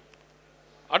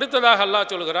 அடுத்ததாக அல்லாஹ்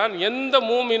சொல்கிறான், எந்த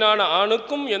மூமினான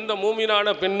ஆணுக்கும் எந்த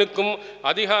மூமினான பெண்ணுக்கும்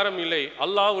அதிகாரம் இல்லை,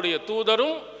 அல்லாஹ்வுடைய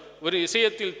தூதரும் ஒரு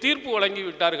விஷயத்தில் தீர்ப்பு வழங்கி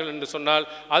விட்டார்கள் என்று சொன்னால்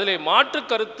அதிலே மாற்று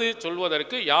கருத்து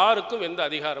சொல்வதற்கு யாருக்கும் எந்த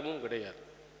அதிகாரமும் கிடையாது.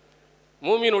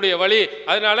 மூமினுடைய வழி.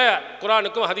 அதனால்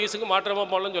குரானுக்கும் ஹதீஸுக்கும் மாற்றமாக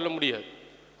போகலன்னு சொல்ல முடியாது.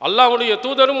 அல்லாஹ்வுடைய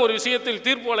தூதரும் ஒரு விஷயத்தில்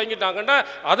தீர்ப்பு வழங்கிட்டாங்கன்னா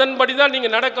அதன்படி தான்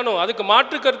நீங்கள் நடக்கணும். அதுக்கு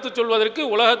மாற்று கருத்து சொல்வதற்கு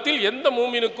உலகத்தில் எந்த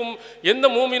மூமினுக்கும் எந்த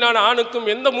மூமினான ஆணுக்கும்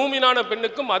எந்த மூமினான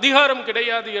பெண்ணுக்கும் அதிகாரம்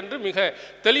கிடையாது என்று மிக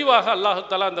தெளிவாக அல்லாஹ்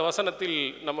தஆலா அந்த வசனத்தில்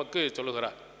நமக்கு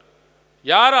சொல்லுகிறார்.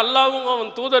 யார் அல்லாஹ்வும்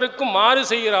அவன் தூதருக்கும் மாறு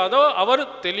செய்கிறாரோ அவர்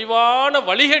தெளிவான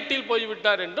வழிகேட்டில்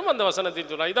போய்விட்டார் என்றும் அந்த வசனத்தில்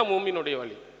சொல்கிறார். இதுதான் மூமினுடைய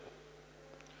வழி.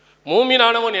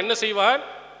 மூமினானவன் என்ன செய்வான்,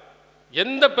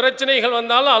 எந்த பிரச்சனைகள்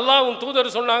வந்தாலும் அல்லாஹ்வின் தூதர்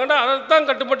சொன்னாங்கன்னா அதைத்தான்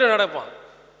கட்டுப்பட்டு நடப்பான்.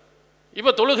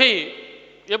 இப்போ தொழுகை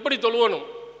எப்படி தொழுவணும்,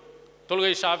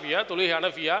 தொழுகை ஷாஃபியா, தொழுகை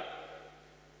ஹனஃபியா,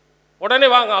 உடனே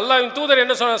வாங்க அல்லாஹ்வின் தூதர்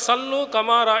என்ன சொன்னார், சல்லு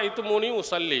கமாரா இத்து மூனி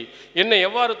உசல்லி, என்னை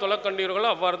எவ்வாறு தொழக்கண்டீர்களோ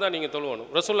அவ்வாறு தான் நீங்கள்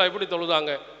தொழுவணும். ரசூலுல்லாஹ் எப்படி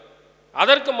தொழுதாங்க?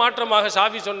 அதற்கு மாற்றமாக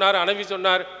ஷாஃபி சொன்னார், ஹனஃபி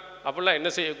சொன்னார், அப்படிலாம் என்ன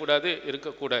செய்யக்கூடாது,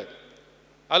 இருக்கக்கூடாது.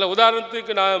 அதில்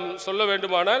உதாரணத்துக்கு நாம் சொல்ல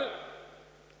வேண்டுமானால்,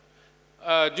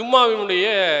 ஜும்மாவினுடைய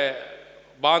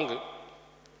பாங்கு,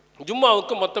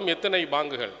 ஜும்மாவுக்கு மொத்தம் எத்தனை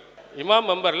பாங்குகள்? இமாம்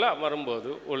மெம்பரில் அமரும்போது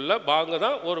உள்ள பாங்கு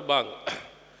தான் ஒரு பாங்கு.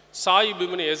 சாயிப்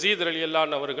இப்னு யஸீத்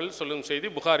ரலியல்லாஹு அவர்கள் சொல்லும் செய்தி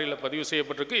புகாரியில் பதிவு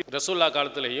செய்யப்பட்டிருக்கு. ரசூலுல்லாஹ்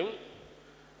காலத்திலேயும்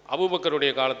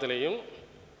அபூபக்கருடைய காலத்திலேயும்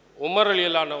உமர்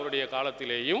ரலியல்லாஹு அவருடைய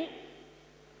காலத்திலேயும்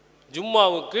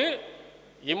ஜும்மாவுக்கு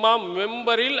இமாம்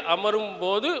மெம்பரில் அமரும்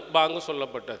போது பாங்கு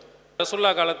சொல்லப்பட்டது.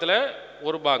 ரசூலுல்லாஹ் காலத்தில்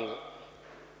ஒரு பாங்கு,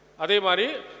 அதே மாதிரி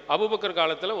அபூபக்கர்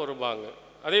காலத்தில் ஒரு பாங்கு,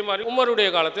 அதே மாதிரி உமருடைய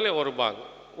காலத்தில் ஒரு பாங்கு.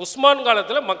 உஸ்மான்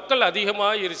காலத்தில் மக்கள்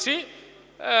அதிகமாக இருச்சு,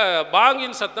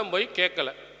 பாங்கின் சத்தம் போய்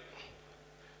கேட்கலை.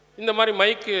 இந்த மாதிரி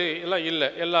மைக்கு எல்லாம் இல்லை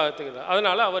எல்லாத்துக்கும்.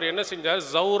 அதனால் அவர் என்ன செஞ்சார்,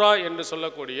 ஜௌரா என்று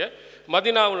சொல்லக்கூடிய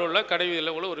மதீனாவில் உள்ள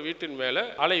கடைவீதியில் உள்ள ஒரு வீட்டின் மேலே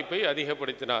அழைப்பை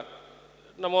அதிகப்படுத்தினார்.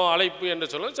 நம்ம அழைப்பு என்று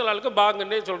சொல்ல சில ஆளுக்கு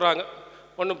பாங்குன்னே சொல்கிறாங்க,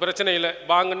 ஒன்றும் பிரச்சனை இல்லை,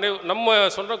 பாங்குன்னே நம்ம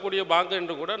சொல்லக்கூடிய பாங்கு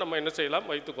என்று கூட நம்ம என்ன செய்யலாம்,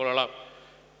 வைத்துக்கொள்ளலாம்.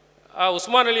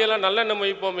 உஸ்மான் அலி எல்லாம் நல்லெண்ணெய்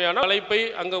வைப்போமையான அழைப்பை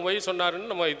அங்கே போய்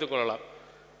சொன்னாருன்னு நம்ம வைத்துக்கொள்ளலாம்.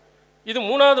 இது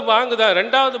மூணாவது பாங்கு தான்.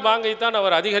 ரெண்டாவது பாங்கை தான்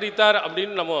அவர் அதிகரித்தார்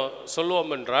அப்படின்னு நம்ம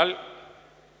சொல்லுவோம் என்றால்,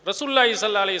 ரசூலுல்லாஹி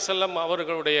ஸல்லல்லாஹு அலைஹி வஸல்லம்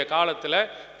அவர்களுடைய காலத்தில்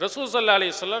ரசூல் ஸல்லல்லாஹு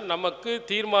அலைஹி வஸல்லம் நமக்கு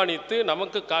தீர்மானித்து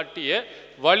நமக்கு காட்டிய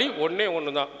வழி ஒன்றே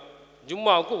ஒன்று தான்.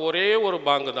 ஜும்மாவுக்கு ஒரே ஒரு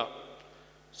பாங்கு தான்.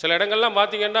 சில இடங்கள்லாம்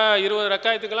பார்த்திங்கன்னா 20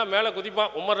 ரக்காயத்துக்கெல்லாம் மேலே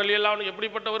குதிப்பான். உமர் அலி அல்லாஹ்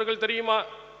எப்படிப்பட்டவர்கள் தெரியுமா?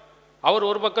 அவர்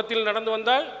ஒரு பக்கத்தில் நடந்து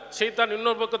வந்தால் ஷைத்தான்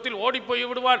இன்னொரு பக்கத்தில் ஓடி போய்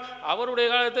விடுவார். அவருடைய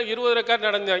காலத்தில் 20 ரக்காத்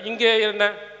நடந்தார். இங்கே என்ன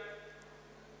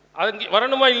அது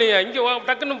வரணுமா இல்லையா? இங்கே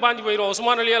டக்குன்னு பாஞ்சு போயிடுவோம்.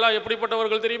 உஸ்மான் அலி அல்லாஹ்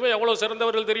எப்படிப்பட்டவர்கள் தெரியுமா, எவ்வளோ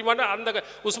சிறந்தவர்கள் தெரியுமான்னு அந்த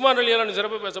உஸ்மான் அலி அல்லாஹ்னு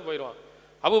சிறப்பு பேச போயிடுவான்.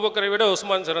 அபூபக்கரை விட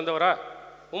உஸ்மான் சிறந்தவரா,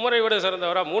 உமரை விட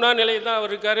சிறந்தவரா? மூணாம் நிலையில் தான்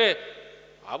அவர் இருக்கார்.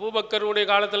 அபூபக்கருடைய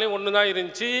காலத்துலேயும் ஒன்று தான்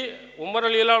இருந்துச்சு, உமர்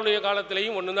அலி அல்லாஹ்வுடைய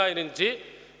காலத்திலையும் ஒன்று தான் இருந்துச்சு.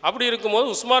 அப்படி இருக்கும்போது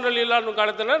உஸ்மான் அலி அல்லாஹ்வுடைய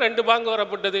காலத்தில் 2 பாங்கு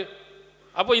வரப்பட்டது.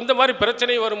 அப்போ இந்த மாதிரி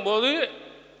பிரச்சனை வரும்போது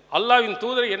அல்லாஹ்வின்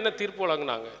தூதர் என்ன தீர்ப்பு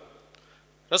வழங்கினாங்க?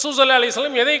 ரசூல் ஸல்லல்லாஹு அலைஹி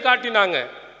வஸல்லம் எதை காட்டினாங்க?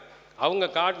 அவங்க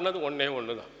காட்டினது ஒன்றே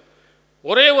ஒன்று தான்,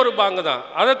 ஒரே ஒரு பாங்கு தான்.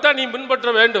 அதைத்தான் நீ பின்பற்ற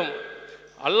வேண்டும்.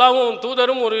 அல்லாஹ்வும்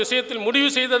தூதரும் ஒரு விஷயத்தில் முடிவு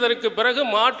செய்ததற்கு பிறகு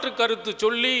மாற்று கருத்து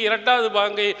சொல்லி 2வது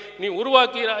பாங்கை நீ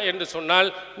உருவாக்கிறாய் என்று சொன்னால்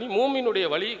நீ மூமினுடைய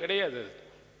வழி கிடையாது.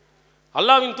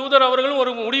 அல்லாஹ்வின் தூதர் அவர்களும்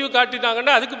ஒரு முடிவு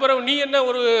காட்டினாங்கன்னா அதுக்கு பிறகு நீ என்ன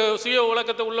ஒரு சுய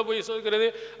உலகத்தை உள்ளே போய் சொல்கிறது?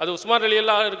 அது உஸ்மான் அலி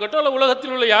அல்லாஹ் இருக்கட்டும், அல்ல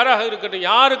உலகத்தில் உள்ள யாராக இருக்கட்டும்,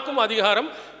 யாருக்கும் அதிகாரம்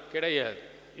கிடையாது.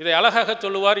 இதை அழகாக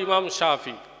சொல்லுவார் இமாம்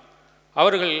ஷாஃபி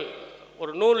அவர்கள்.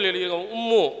 ஒரு நூல் எழுதிய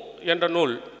உம்மு என்ற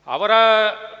நூல் அவராக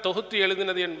தொகுத்து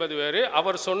எழுதினது என்பது வேறு.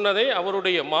 அவர் சொன்னதை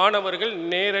அவருடைய மாணவர்கள்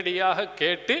நேரடியாக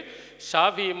கேட்டு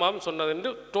ஷாஃபி இமாம்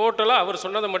சொன்னதென்று டோட்டலாக அவர்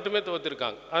சொன்னதை மட்டுமே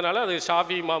தொகுத்திருக்காங்க. அதனால் அது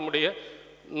ஷாஃபி இமாமுடைய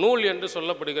நூல் என்று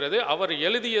சொல்லப்படுகிறது. அவர்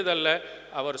எழுதியதல்ல,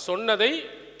 அவர் சொன்னதை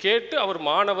கேட்டு அவர்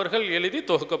மாணவர்கள் எழுதி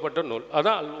தொகுக்கப்பட்ட நூல்.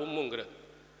 அதான் அல் உம்முங்கிறது.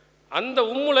 அந்த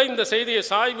உம்முல இந்த செய்தியை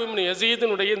சாயிப் இப்னு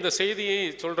யஸீதினுடைய இந்த செய்தியை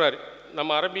சொல்கிறார்.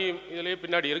 நம்ம அரபி இதிலே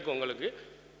பின்னாடி இருக்கு உங்களுக்கு.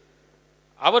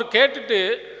 அவர் கேட்டுட்டு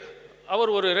அவர்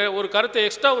ஒரு கருத்தை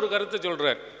எக்ஸ்ட்ரா ஒரு கருத்தை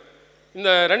சொல்கிறார். இந்த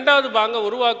 2வது பாங்கை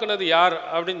உருவாக்குனது யார்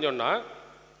அப்படின்னு சொன்னால்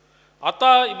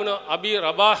அத்தா இப்னு அபி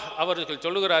ரபாஹ் அவர்கள்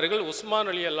சொல்லுகிறார்கள், உஸ்மான்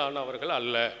அலி அல்லாஹ் அவர்கள்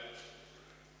அல்ல.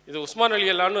 இது உஸ்மான் அலி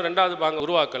அல்லாஹ்னு 2வது பாங்கை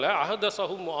உருவாக்கலை.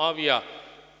 அஹதஸஹு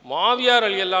முஆவியார்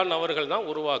அலி அல்லாஹ் அவர்கள் தான்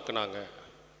உருவாக்குனாங்க.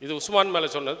 இது உஸ்மான் மேலே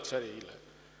சொன்னது சரியில்லை.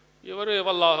 இவர்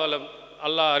வல்லாஹு அலம்,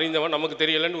 அல்லாஹ் அறிந்தவன், நமக்கு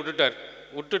தெரியலைன்னு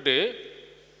விட்டுட்டு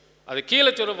அது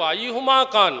கீழே சொல்லுவா ஐயுமா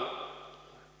கான்.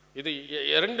 இது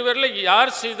 2 பேரில் யார்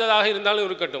செய்ததாக இருந்தாலும்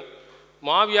இருக்கட்டும்,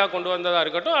 மாவியா கொண்டு வந்ததாக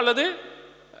இருக்கட்டும் அல்லது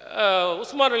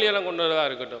உஸ்மான் அலி அல்லாஹ் கொண்டு வந்ததாக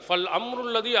இருக்கட்டும், ஃபல்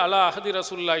அம்ருல்லதி அலா அஹதி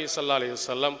ரசூலுல்லாஹி ஸல்லல்லாஹு அலைஹி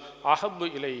வஸல்லம் அஹப்பு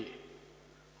இலை.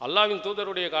 அல்லாஹ்வின்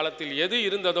தூதருடைய காலத்தில் எது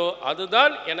இருந்ததோ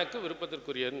அதுதான் எனக்கு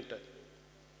விருப்பத்திற்குரியன்ட்டு.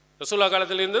 ரசூலுல்லாஹ்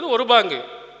காலத்தில் இருந்தது ஒரு பாங்கு.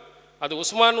 அது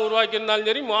உஸ்மான் உருவாக்கியிருந்தாலும்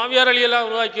சரி, முஆவியா அலி அல்லாஹ்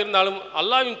உருவாக்கியிருந்தாலும்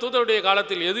அல்லாஹ்வின் தூதருடைய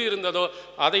காலத்தில் எது இருந்ததோ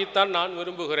அதைத்தான் நான்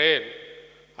விரும்புகிறேன்,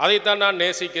 அதைத்தான் நான்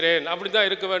நேசிக்கிறேன், அப்படி தான்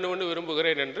இருக்க வேண்டும் என்று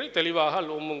விரும்புகிறேன் என்று தெளிவாக அல்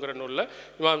உம்முங்கிற நூலில்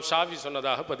இமாம் ஷாஃபி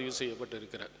சொன்னதாக பதிவு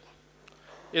செய்யப்பட்டிருக்கிறார்.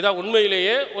 இதான்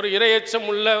உண்மையிலேயே ஒரு இரையச்சம்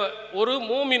உள்ள ஒரு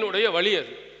மூமினுடைய வழி.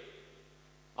 அது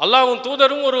அல்லாஹ்வும்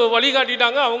தூதரும் ஒரு வழி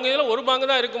காட்டிட்டாங்க. அவங்க இதில் ஒரு பாங்கு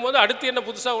தான் இருக்கும்போது அடுத்து என்ன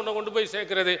புதுசாக ஒன்றை கொண்டு போய்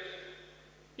சேர்க்கிறது?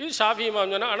 இது ஷாஃபி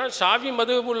இமாம் சொன்னால். ஆனால் ஷாஃபி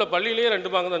மதுஹப் உள்ள பள்ளியிலேயே 2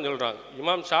 பாங்கு தான் சொல்கிறாங்க.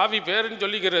 இமாம் ஷாஃபி பேருன்னு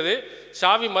சொல்லிக்கிறது,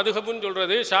 ஷாஃபி மதுஹப்னு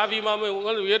சொல்கிறது, ஷாஃபி இமாம்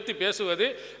உயர்த்தி பேசுவது.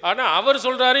 ஆனால் அவர்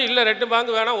சொல்கிறாரு இல்லை 2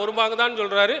 பாங்கு வேணாம், ஒரு பாங்கு தான்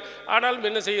சொல்கிறாரு. ஆனாலும்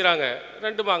என்ன செய்கிறாங்க?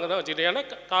 2 பாங்கு தான் வச்சுக்கிட்டு, ஏன்னா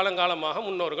காலங்காலமாக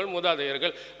முன்னோர்கள்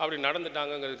மூதாதையர்கள் அப்படி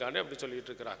நடந்துட்டாங்கங்கிறதுக்காண்டி அப்படி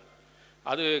சொல்லிகிட்டு இருக்கிறாங்க.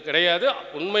 அது கிடையாது.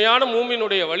 உண்மையான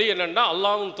மூமினுடைய வழி என்னென்னா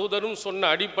அல்லாஹ்வும் தூதரும் சொன்ன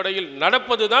அடிப்படையில்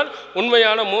நடப்பது தான்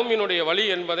உண்மையான மூமினுடைய வழி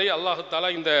என்பதை அல்லாஹு தஆலா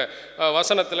இந்த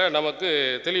வசனத்தில் நமக்கு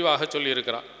தெளிவாக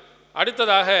சொல்லியிருக்கிறான்.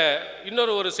 அடுத்ததாக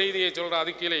இன்னொரு ஒரு செய்தியை சொல்கிறார்.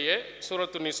 அது கீழேயே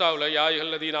சூரத்து நிசாவில் யா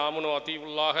அய்யுஹல்லதீன ஆமனு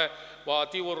அத்தீஉல்லாஹ வ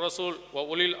அத்தீஉர் ரசூல் வ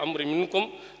உலில் அம்ரி மின்கும்.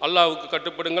 அல்லாஹ்வுக்கு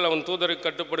கட்டுப்படுங்கள், அவன் தூதருக்கு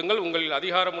கட்டுப்படுங்கள், உங்களில்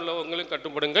அதிகாரம் உள்ளவங்களுக்கு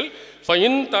கட்டுப்படுங்கள்.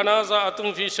 ஃபஇன்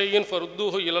தனாஸஅதும் ஃபீ ஷைஇன்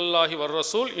ஃபருத்தூஹு இலல்லாஹி வர்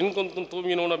ரசூல் இன் குன்தும்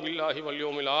தூமினூன பில்லாஹி வல்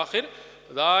யௌமில் ஆஹிர்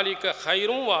ذَلِكَ خَيْرٌ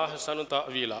وَأَحْسَنُ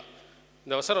تَأْوீலா.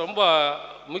 இந்த வசனம் ரொம்ப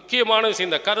முக்கியமான விஷயம்.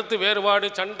 இந்த கருத்து வேறுபாடு,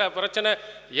 சண்டை, பிரச்சனை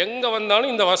எங்கே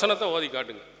வந்தாலும் இந்த வசனத்தை ஓதி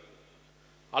காட்டுங்க.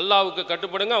 அல்லாஹ்வுக்கு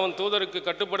கட்டுப்படுங்க, அவன் தூதருக்கு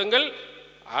கட்டுப்படுங்கள்,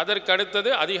 அதற்கு அடுத்தது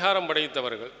அதிகாரம்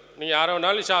படைத்தவர்கள். நீங்கள் யாரை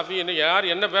வேணாலும் ஷாஃபி யார்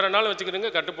என்ன பேரனாலும் வச்சுக்கிறீங்க,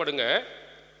 கட்டுப்படுங்க.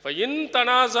 இப்போ இன்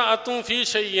தனாஸஅதும் ஃபீ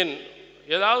ஷைஇன்,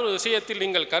 ஏதாவது ஒரு விஷயத்தில்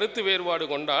நீங்கள் கருத்து வேறுபாடு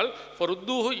கொண்டால்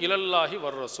ஃபருத்தூஹு இலல்லாஹி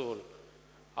வர் ரசூல்,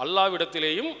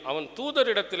 அல்லாஹ்விடத்திலேயும் அவன்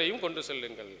தூதரிடத்திலேயும் கொண்டு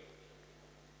செல்லுங்கள்.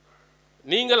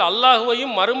 நீங்கள்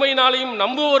அல்லாஹுவையும் மறுமை நாளையும்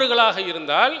நம்புவவர்களாக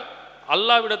இருந்தால்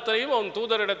அல்லாஹ்விடத்திலேயும் அவன்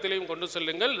தூதரிடத்திலேயும் கொண்டு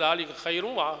செல்லுங்கள். ذَلِكَ خَيْرٌ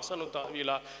وَأَحْسَنُ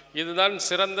تَأْوீலா. இதுதான்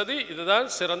சிறந்தது, இதுதான்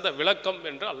சிறந்த விளக்கம்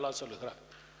என்று அல்லாஹ் சொல்லுகிறார்.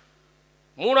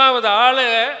 3வது ஆளை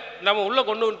நம்ம உள்ளே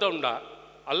கொண்டு வந்துட்டோம்டா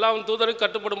அல்லாஹ்வின் தூதருக்கு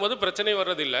கட்டுப்படும் போது பிரச்சனை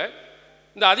வர்றதில்லை.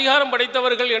 இந்த அதிகாரம்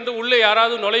படைத்தவர்கள் என்று உள்ளே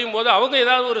யாராவது நுழையும் போது அவங்க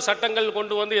ஏதாவது ஒரு சட்டங்கள்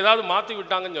கொண்டு வந்து ஏதாவது மாற்றி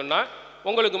விட்டாங்கன்னு சொன்னால்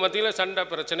உங்களுக்கு மத்தியில் சண்டை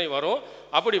பிரச்சனை வரும்.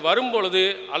 அப்படி வரும்பொழுது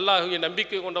அல்லாஹ்வை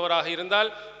நம்பிக்கை கொண்டவராக இருந்தால்,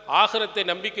 ஆகிரத்தை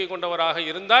நம்பிக்கை கொண்டவராக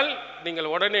இருந்தால் நீங்கள்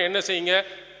உடனே என்ன செய்யுங்க,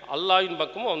 அல்லாஹ்வின்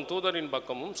பக்கமும் அவன் தூதரின்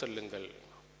பக்கமும் செல்லுங்கள்.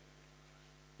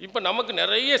 இப்போ நமக்கு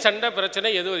நிறைய சண்டை பிரச்சனை,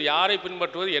 எது யாரை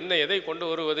பின்பற்றுவது, என்ன எதை கொண்டு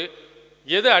வருவது,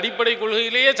 எது அடிப்படை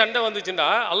கொள்கையிலேயே சண்டை வந்துச்சுன்னா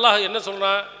அல்லாஹ் என்ன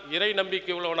சொல்கிறான், இறை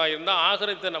நம்பிக்கை உள்ளவனாக இருந்தால்,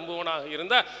 ஆகிரத்தை நம்புவனாக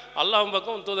இருந்தால் அல்லாஹ்வின்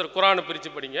பக்கம் தூதர். குர்ஆனை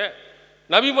பிரித்து படிங்க,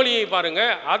 நபிமொழியை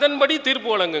பாருங்கள், அதன்படி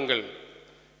தீர்ப்பு வழங்குங்கள்.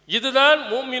 இதுதான்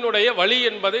மூமினுடைய வழி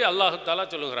என்பதை அல்லாஹ் தஆலா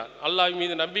சொல்லுகிறான். அல்லாஹ்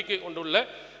மீது நம்பிக்கை கொண்டுள்ள,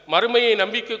 மறுமையை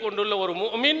நம்பிக்கை கொண்டுள்ள ஒரு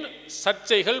மூமின்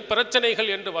சர்ச்சைகள் பிரச்சனைகள்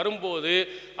என்று வரும்போது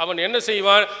அவன் என்ன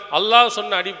செய்வான், அல்லாஹ்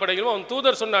சொன்ன அடிப்படையிலும் அவன்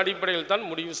தூதர் சொன்ன அடிப்படையில் தான்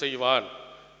முடிவு செய்வான்.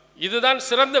 இதுதான்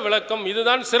சிறந்த விளக்கம்,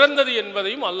 இதுதான் சிறந்தது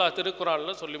என்பதையும் அல்லாஹ்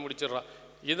திருக்குர்ஆனில் சொல்லி முடிச்சிடுறான்.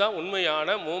 இதுதான் உண்மையான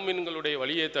மூமின்களுடைய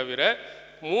வழியை தவிர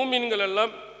மூமின்கள்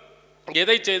எல்லாம்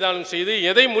எதை செய்தாலும் செய்து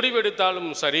எதை முடிவெடுத்தாலும்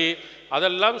சரி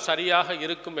அதெல்லாம் சரியாக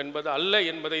இருக்கும் என்பது அல்ல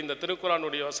என்பதை இந்த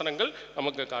திருக்குர்ஆனுடைய வசனங்கள்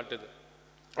நமக்கு காட்டுது.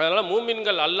 அதனால்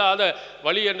மூமின்கள் அல்லாத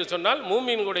வழி என்று சொன்னால்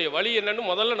மூமின்களுடைய வழி என்னன்னு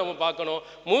முதல்ல நம்ம பார்க்கணும்.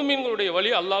 மூமின்களுடைய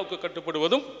வழி அல்லாஹ்வுக்கு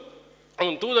கட்டுப்படுவதும்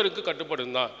அவன் தூதருக்கு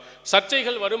கட்டுப்படும் தான்.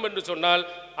 சர்ச்சைகள் வரும் என்று சொன்னால்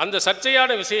அந்த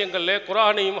சர்ச்சையான விஷயங்களில்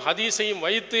குர்ஆனையும் ஹதீஸையும்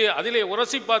வைத்து அதிலே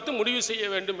உரசி பார்த்து முடிவு செய்ய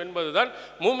வேண்டும் என்பது தான்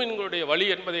மூமின்களுடைய வழி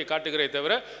என்பதை காட்டுகிறே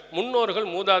தவிர முன்னோர்கள்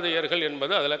மூதாதையர்கள்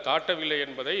என்பது அதில் காட்டவில்லை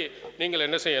என்பதை நீங்கள்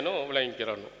என்ன செய்யணும்,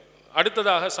 விளங்கிக்கிறணும்.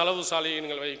 அடுத்ததாக சலவு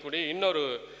சாலிஹீன்கள் வைக்கக்கூடிய இன்னொரு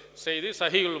செய்தி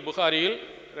சஹீஹுல் புகாரியில்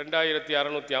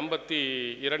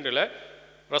 2652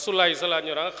 ரசூலுல்லாஹி ஸல்லல்லாஹு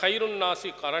அலைஹி வஸல்லம் கைருன் நாசி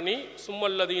கரணி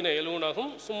சும்மல்லதீன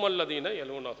எலூனகும் சும்மல்லதீன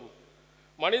எலூனகும்,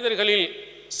 மனிதர்களில்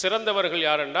சிறந்தவர்கள்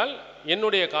யாரென்றால்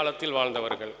என்னுடைய காலத்தில்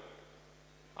வாழ்ந்தவர்கள்,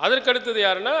 அதற்கடுத்தது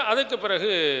யாருன்னா அதுக்கு பிறகு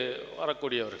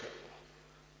வரக்கூடியவர்கள்.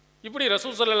 இப்படி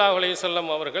ரசூல் ஸல்லல்லாஹு அலைஹி வஸல்லம்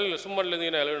அவர்கள்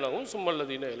சும்மல்லதீன எலூனகும்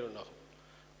சும்மல்லதீன எலூனகும்,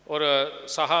 ஒரு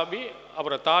சஹாபி,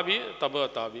 அப்புறம் தாபி, தபு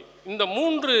தாபி, இந்த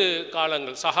 3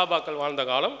 காலங்கள் சஹாபாக்கள் வாழ்ந்த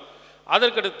காலம்,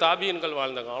 அதற்கடுத்து தாபியன்கள்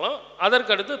வாழ்ந்த காலம்,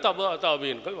 அதற்கடுத்து தபு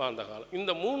தாபியன்கள் வாழ்ந்த காலம்.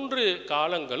 இந்த 3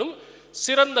 காலங்களும்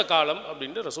சிறந்த காலம்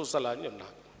அப்படின்ட்டு ரசூல் ஸல்லல்லாஹு அலைஹி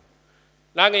சொன்னாங்க.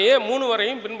 நாங்கள் ஏன் 3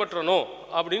 வரையும் பின்பற்றணும்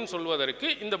அப்படின்னு சொல்வதற்கு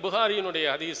இந்த புகாரியினுடைய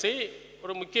ஹதீஸை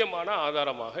ஒரு முக்கியமான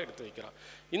ஆதாரமாக எடுத்து வைக்கிறான்.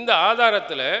 இந்த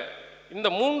ஆதாரத்தில் இந்த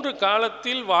 3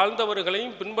 காலத்தில்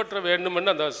வாழ்ந்தவர்களையும் பின்பற்ற வேண்டும்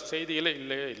என்று அந்த செய்தியில்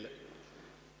இல்லையே இல்லை.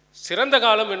 சிறந்த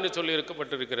காலம் என்று சொல்லி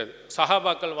இருக்கப்பட்டிருக்கிறது.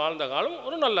 சஹாபாக்கள் வாழ்ந்த காலம்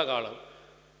ஒரு நல்ல காலம்,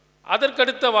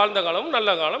 அதற்கடுத்த வாழ்ந்த காலமும் நல்ல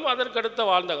காலம், அதற்கடுத்த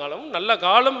வாழ்ந்த காலமும் நல்ல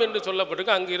காலம் என்று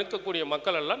சொல்லப்பட்டிருக்கு. அங்கே இருக்கக்கூடிய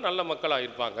மக்கள் எல்லாம் நல்ல மக்களாக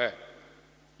இருப்பாங்க.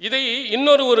 இதை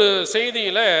இன்னொரு ஒரு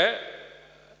செய்தியில்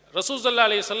ரசூல் ஸல்லல்லாஹு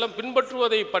அலைஹி வஸல்லம்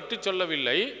பின்பற்றுவதை பற்றி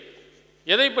சொல்லவில்லை.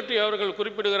 எதை பற்றி அவர்கள்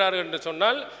குறிப்பிடுகிறார்கள் என்று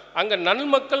சொன்னால் அங்கே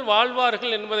நன்மக்கள்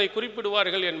வாழ்வார்கள் என்பதை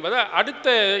குறிப்பிடுவார்கள் என்பதை அடுத்த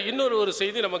இன்னொரு ஒரு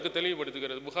செய்தி நமக்கு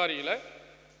தெளிவுபடுத்துகிறது. புகாரியில்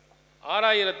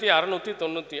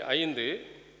 6695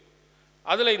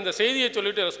 அதில் இந்த செய்தியை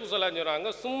சொல்லிட்டு ரசூல் ஸல்லல்லாஹு அலைஹி சொல்கிறாங்க,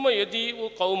 சும்ம யஜீஉ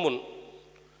கௌமுன்,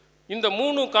 இந்த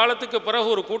 3 காலத்துக்கு பிறகு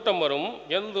ஒரு கூட்டம் வரும்,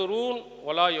 யன்துரூன்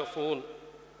வலா யஃபூன்,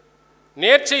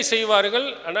 நேர்ச்சை செய்வார்கள்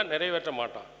ஆனால் நிறைவேற்ற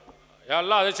மாட்டான்.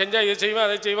 யாரெல்லாம் அதை செஞ்சால் இதை செய்வேன்,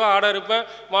 அதை செய்வான், ஆடை இருப்பேன்,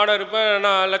 மாடை இருப்பேன்,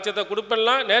 நான் லட்சத்தை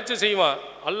கொடுப்பேன்லாம் நேர்ச்சி செய்வான்.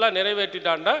 அல்லாஹ்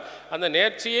நிறைவேற்றிட்டான்டா அந்த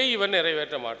நேர்ச்சியை இவன்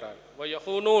நிறைவேற்ற மாட்டான்.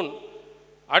 யஹூனூன்,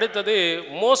 அடுத்தது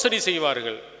மோசடி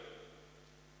செய்வார்கள்.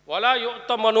 வலா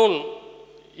யுத்தமனூன்,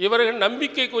 இவர்கள்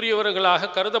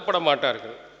நம்பிக்கைக்குரியவர்களாக கருதப்பட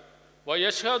மாட்டார்கள்.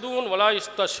 வயஷதூன் வலா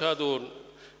இஸ்தஷதூன்,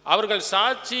 அவர்கள்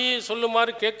சாட்சி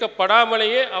சொல்லுமாறு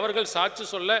கேட்கப்படாமலேயே அவர்கள் சாட்சி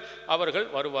சொல்ல அவர்கள்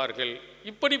வருவார்கள்.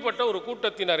 இப்படிப்பட்ட ஒரு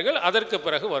கூட்டத்தினர்கள் அதற்கு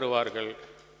பிறகு வருவார்கள்.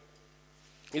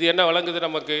 இது என்ன வழங்குது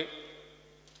நமக்கு?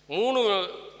 3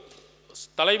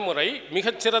 தலைமுறை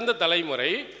மிகச்சிறந்த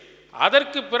தலைமுறை,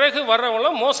 அதற்கு பிறகு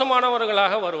வர்றவங்களும்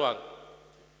மோசமானவர்களாக வருவாங்க.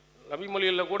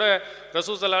 நபிமொழியில் கூட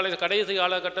ரசூல் ஸல்லல்லாஹு அலைஹி கடைசி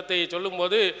காலகட்டத்தை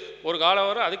சொல்லும்போது ஒரு காலம்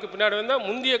வரும், அதுக்கு பின்னாடி வந்தால்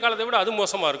முந்தைய காலத்தை விட அது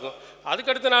மோசமாக இருக்கும்,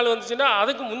 அதுக்கடுத்த நாள் வந்துச்சுன்னா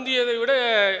அதுக்கு முந்தையதை விட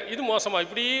இது மோசமாக,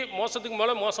 இப்படி மோசத்துக்கு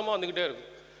மேலே மோசமாக வந்துக்கிட்டே இருக்கும்.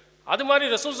 அது மாதிரி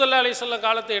ரசூல் ஸல்லல்லாஹு அலைஹி வஸல்லம்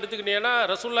காலத்தை எடுத்துக்கிட்டீங்கன்னா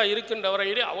ரசூல்லா இருக்கின்ற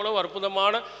வரையிலே அவ்வளோ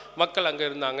அற்புதமான மக்கள் அங்கே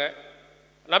இருந்தாங்க.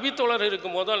 நபித்தோழர்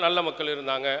இருக்கும் போதும் நல்ல மக்கள்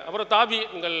இருந்தாங்க. அப்புறம்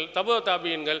தாபியன்கள், தபு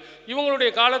தாபியன்கள், இவங்களுடைய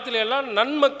காலத்தில எல்லாம்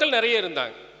நன்மக்கள் நிறைய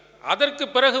இருந்தாங்க. அதற்கு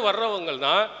பிறகு வர்றவங்கள்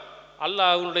தான்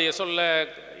அல்லாஹ்வுடைய சொல்ல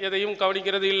எதையும்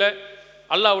கவனிக்கிறது இல்லை,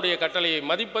 அல்லாஹ்வுடைய கட்டளையை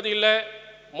மதிப்பது இல்லை,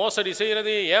 மோசடி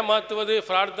செய்கிறது, ஏமாற்றுவது,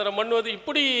 பிரார்த்தனை பண்ணுவது,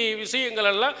 இப்படி விஷயங்கள்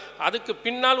எல்லாம் அதுக்கு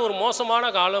பின்னால் ஒரு மோசமான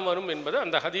காலம் வரும் என்பது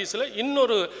அந்த ஹதீஸில்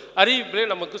இன்னொரு அறிவிப்பிலே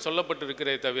நமக்கு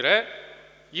சொல்லப்பட்டிருக்கிறதே தவிர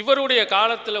இவருடைய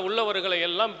காலத்தில் உள்ளவர்களை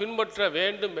எல்லாம் பின்பற்ற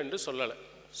வேண்டும் என்று சொல்லலை.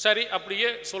 சரி, அப்படியே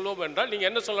சொல்லுவோம் என்றால் நீங்கள்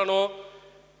என்ன சொல்லணும்?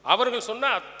 அவர்கள் சொன்ன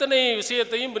அத்தனை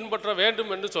விஷயத்தையும் பின்பற்ற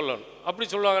வேண்டும் என்று சொல்லணும். அப்படி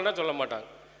சொல்லுவாங்கன்னா சொல்ல மாட்டாங்க.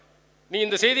 நீ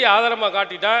இந்த செய்தியை ஆதாரமாக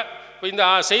காட்டிட்டா, இப்போ இந்த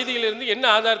செய்தியிலிருந்து என்ன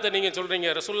ஆதாரத்தை நீங்கள் சொல்கிறீங்க?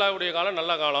 ரசூலுல்லாஹ்வுடைய காலம்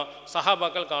நல்ல காலம்,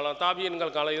 சஹாபாக்கள் காலம்,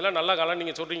 தாபியன்கள் காலம், இதெல்லாம் நல்ல காலம்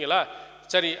நீங்கள் சொல்கிறீங்களா?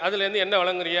 சரி, அதுலேருந்து என்ன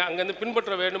வழங்குறீங்க? அங்கேருந்து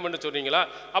பின்பற்ற வேண்டும் என்று சொல்கிறீங்களா?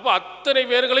 அப்போ அத்தனை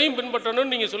பேர்களையும்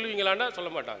பின்பற்றணும்னு நீங்கள் சொல்லுவீங்களான்னா சொல்ல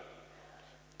மாட்டாங்க.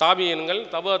 தாபியன்கள்,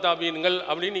 தாபியன்கள்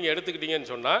அப்படின்னு நீங்கள்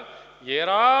எடுத்துக்கிட்டீங்கன்னு சொன்னால்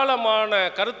ஏராளமான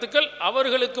கருத்துக்கள்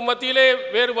அவர்களுக்கு மத்தியிலே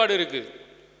வேறுபாடு இருக்குது.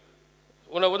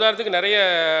 உதாரணத்துக்கு நிறைய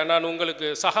நான் உங்களுக்கு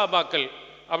சஹாபாக்கள்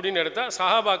அப்படின்னு எடுத்தால்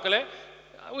சஹாபாக்களை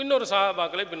இன்னொரு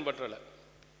சஹாபாக்களை பின்பற்றலை.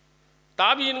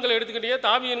 தாபியன்களை எடுத்துக்கிட்டே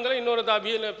தாபியன்களை இன்னொரு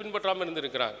தாபியனை பின்பற்றாமல்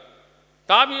இருந்திருக்கிறாங்க.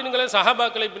 தாபியன்களை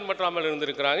சஹாபாக்களை பின்பற்றாமல்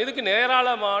இருந்திருக்கிறாங்க. இதுக்கு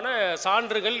ஏராளமான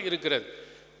சான்றுகள் இருக்கிறது.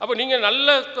 அப்போ நீங்கள் நல்ல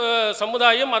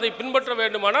சமுதாயம் அதை பின்பற்ற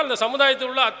வேண்டுமானால் அந்த சமுதாயத்தில்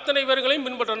உள்ள அத்தனை பேர்களையும்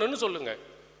பின்பற்றணும்னு சொல்லுங்கள்.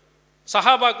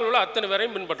 சஹாபாக்கள் உள்ள அத்தனை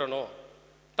பேரையும் பின்பற்றணும்,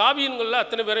 தாபியன்களில்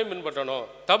அத்தனை பேரையும் பின்பற்றணும்,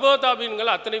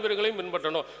 தாபியன்கள் அத்தனை பேர்களையும்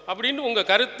பின்பற்றணும் அப்படின்னு உங்கள்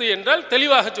கருத்து என்றால்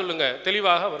தெளிவாக சொல்லுங்கள்.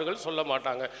 தெளிவாக அவர்கள் சொல்ல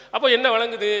மாட்டாங்க. அப்போ என்ன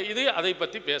வழங்குது? இது அதை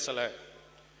பற்றி பேசலை.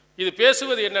 இது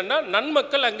பேசுவது என்னென்னா,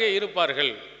 நன்மக்கள் அங்கே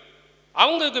இருப்பார்கள்,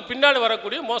 அவங்களுக்கு பின்னாடி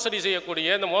வரக்கூடிய மோசடி செய்யக்கூடிய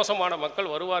இந்த மோசமான மக்கள்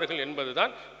வருவார்கள் என்பது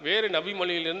தான் வேறு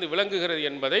நபிமொழியிலிருந்து விளங்குகிறது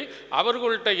என்பதை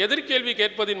அவர்கள்ட்ட எதிர்கேள்வி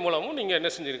கேட்பதின் மூலமும் நீங்கள் என்ன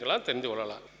செஞ்சிருக்கலாம், தெரிந்து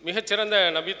கொள்ளலாம். மிகச்சிறந்த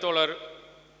நபித்தோழர்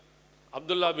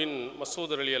அப்துல்லா பின்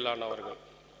மசூத் ரலியல்லாஹு அவர்கள்,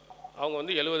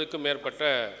 அவங்க 70க்கும் மேற்பட்ட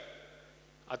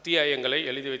அத்தியாயங்களை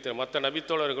எழுதி வைத்த, மற்ற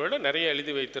நபித்தோழர்களோட நிறைய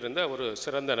எழுதி வைத்திருந்த ஒரு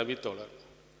சிறந்த நபித்தோழர்.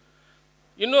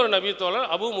 இன்னொரு நபித்தோழர்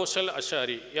அபு முசல்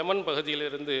அஷாரி, யமன்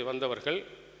பகுதியிலிருந்து வந்தவர்கள்,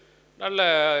 நல்ல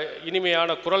இனிமையான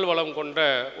குரல் வளம் கொண்ட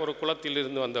ஒரு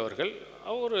குலத்திலிருந்து வந்தவர்கள்.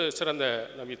 அவங்க ஒரு சிறந்த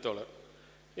நபித்தோழர்.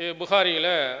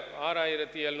 புகாரியில்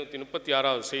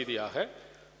 6736வது செய்தியாக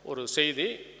ஒரு செய்தி,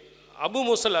 அபு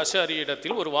முசல் அஷாரி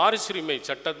இடத்தில் ஒரு வாரிசுரிமை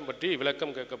சட்டம் பற்றி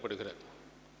விளக்கம் கேட்கப்படுகிறது.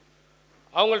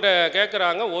 அவங்கள்ட்ட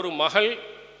கேட்குறாங்க, ஒரு மகள்,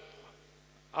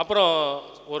 அப்புறம்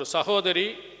ஒரு சகோதரி,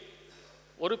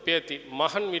 ஒரு பேத்தி,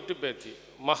 மகன் வீட்டு பேத்தி,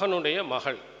 மகனுடைய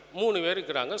மகள், 3 பேர்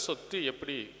இருக்கிறாங்க. சொத்து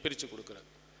எப்படி பிரித்து கொடுக்குறது?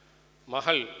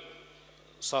 மகள்,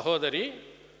 சகோதரி,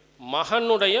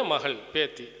 மகனுடைய மகள்,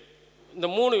 பேத்தி, இந்த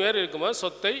 3 பேர் இருக்கும்போது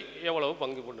சொத்தை எவ்வளவு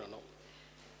பங்கு பண்ணணும்?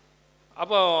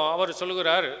 அப்போ அவர்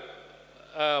சொல்லுகிறார்,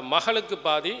 மகளுக்கு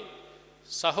பாதி,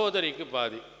 சகோதரிக்கு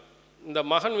பாதி, இந்த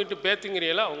மகன் வீட்டு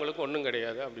பேத்திங்கிறியெல்லாம் அவங்களுக்கு ஒன்றும்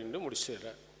கிடையாது அப்படின்ட்டு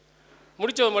முடிச்சிடுறார்.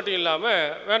 முடித்தது மட்டும் இல்லாமல்,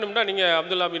 வேணும்னா நீங்கள்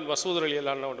அப்துல்லா பின் மசூத்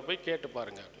ரலியல்லாஹு போய் கேட்டு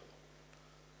பாருங்கள்.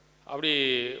 அப்படி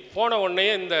போன உடனே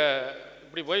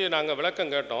இப்படி போய் நாங்கள்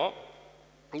விளக்கம் கேட்டோம்.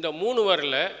 இந்த 3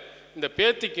 பேரில் இந்த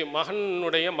பேத்திக்கு,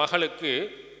 மகனுடைய மகளுக்கு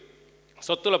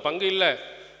சொத்துல பங்கு இல்லை,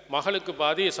 மகளுக்கு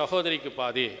பாதி, சகோதரிக்கு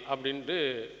பாதி அப்படின்ட்டு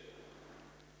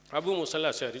அபு முசல்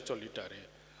அஷாரி சொல்லிட்டாரு.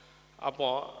 அப்போ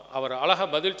அவர் அழகாக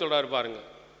பதில் சொல்கிறார் பாருங்க,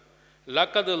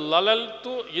 லக்கது லலல்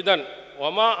து இதன்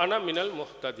ஒமா அன மினல்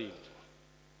முஹ்ததீன்,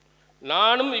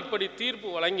 நானும் இப்படி தீர்ப்பு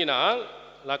வழங்கினால்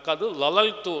லக்கது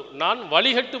லலல் து, நான்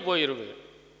வழிகட்டு போயிடுவேன்.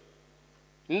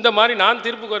 இந்த மாதிரி நான்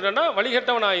தீர்ப்பு கொடுத்தேன்னா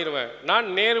வழிகட்டவனாகிடுவேன், நான்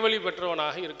நேர்வழி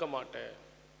பெற்றவனாக இருக்க மாட்டேன்.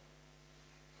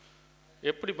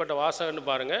 எப்படிப்பட்ட வாசகன்னு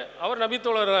பாருங்கள். அவர்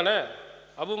நபித்தோழர் தானே,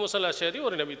 அபு முசல் அஷாரி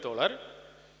ஒரு நபித்தோழர்.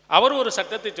 அவர் ஒரு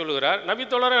சட்டத்தை சொல்லுகிறார்,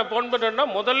 நபித்தோழரை பின்பற்றணும்னா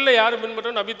முதல்ல யார்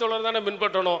பின்பற்றணும்? நபித்தோழர் தானே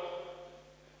பின்பற்றணும்.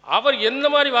 அவர் எந்த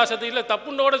மாதிரி வாசத்தையில்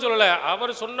தப்புன்னோட சொல்லலை,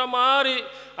 அவர் சொன்ன மாதிரி,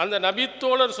 அந்த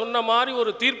நபித்தோழர் சொன்ன மாதிரி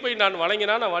ஒரு தீர்ப்பை நான்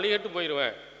வழங்கினா நான் வழிகட்டு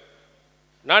போயிடுவேன்,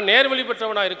 நான் நேர்வழி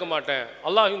பெற்றவனாக இருக்க மாட்டேன்.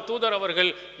 அல்லாஹ்வின் தூதர் அவர்கள்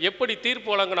எப்படி தீர்ப்பு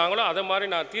வழங்கினாங்களோ அதை மாதிரி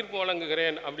நான் தீர்ப்பு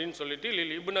வழங்குகிறேன் அப்படின்னு சொல்லிட்டு,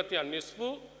 லில் இப்னத்தி அன்னிஸ்பு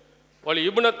வலி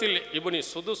இப்னத்தில் இப்னி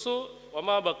சுதுசு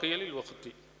வமா பக்கியலில்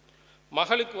வகுத்தி,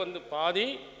 மகளுக்கு பாதி,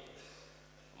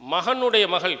 மகனுடைய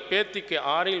மகள் பேத்திக்கு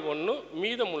 1/6,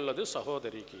 மீதம் உள்ளது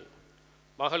சகோதரிக்கு.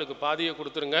 மகளுக்கு பாதியை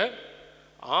கொடுத்துருங்க,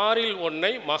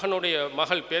 1/6 மகனுடைய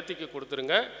மகள் பேத்திக்கு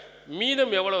கொடுத்துருங்க,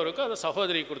 மீதம் எவ்வளோ இருக்கோ அதை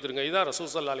சகோதரிக்கு கொடுத்துருங்க. இதுதான் ரசூல்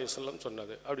ஸல்லல்லாஹு அலைஹி வஸல்லம்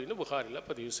சொன்னது அப்படின்னு புகாரில்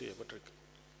பதிவு செய்யப்பட்டிருக்கு.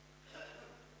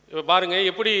 இப்போ பாருங்கள்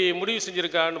எப்படி முடிவு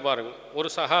செஞ்சுருக்கான்னு பாருங்கள். ஒரு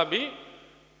சஹாபி,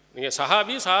 நீங்கள்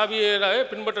சஹாபியை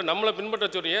பின்பற்ற, நம்மளை பின்பற்ற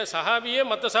சொல்லிய சஹாபியே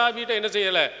மற்ற சஹாபிகிட்ட என்ன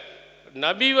செய்யலை,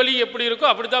 நபி வழி எப்படி இருக்கோ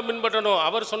அப்படி தான் பின்பற்றணும்,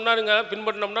 அவர் சொன்னாருங்க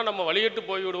பின்பற்றினோம்னா நம்ம வழியிட்டு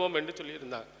போய்விடுவோம் என்று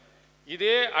சொல்லியிருந்தாங்க.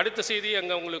 இதே அடுத்த செய்தி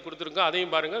அங்கே உங்களுக்கு கொடுத்துருக்கோம்,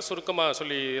 அதையும் பாருங்கள், சுருக்கமாக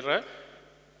சொல்லிடுறேன்.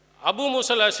 அபு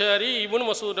முசல் அஷாரி இப்னு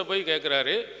மசூத்தை போய்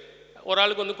கேட்குறாரு, ஒரு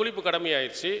ஆளுக்கு குளிப்பு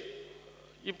கடமையாயிடுச்சு,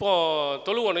 இப்போது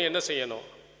தொழுவணும், என்ன செய்யணும்?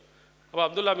 அப்போ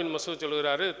அப்துல்லா பின் மசூத்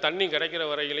சொல்கிறாரு, தண்ணி கிடைக்கிற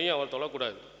வரையிலையும் அவன்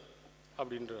தொழக்கூடாது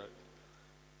அப்படின்றார்.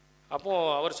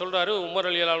 அப்போது அவர் சொல்கிறாரு, உமர்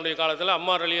ரலியல்லாஹுடைய காலத்தில்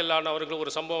அம்மார் ரலியல்லாஹு அவர்கள்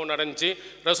ஒரு சம்பவம் நடந்துச்சு,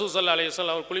 ரசூல் ஸல்லல்லாஹு அலைஹி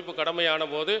வஸல்லம் அவர் குளிப்பு கடமையான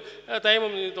போது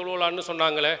தயமம் தொழுவலான்னு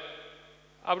சொன்னாங்களே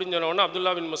அப்படின்னு சொன்னோன்னா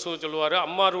அப்துல்லா பின் மசூத் சொல்லுவார்,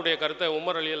 அம்மாருடைய கருத்தை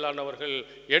உமர் ரலியல்லாஹு அவர்கள்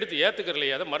எடுத்து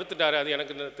ஏற்றுக்கிறலையே, அதை மறுத்துட்டாரு, அது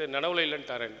எனக்கு நினைவில்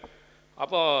இல்லைன்ட்டாரன்.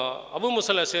 அப்போ அபு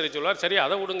முஸல் அஷ்அரி சொல்வார், சரி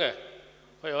அதை விடுங்க,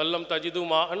 வல்லம் தஜிது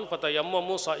மான் பத்த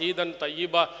எம்மமு சஈதன்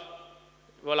தையிபா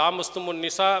லாமஸ்துமுன்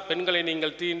நிசா, பெண்களை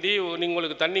நீங்கள் தீண்டி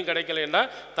உங்களுக்கு தண்ணி கிடைக்கலன்னா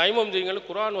தைமம் செய்யுங்கன்னு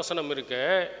குர்ஆன் வசனம் இருக்க,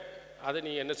 அதை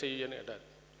நீ என்ன செய்யன்னு கேட்டார்.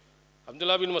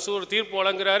 அப்துல்லா பின் மசூத் தீர்ப்பு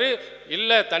வழங்குறாரு,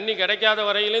 இல்லை தண்ணி கிடைக்காத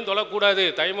வரையிலையும் தொழக்கூடாது,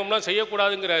 தைமம்லாம்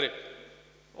செய்யக்கூடாதுங்கிறாரு.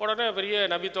 உடனே பெரிய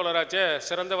நபி தோழராச்சே,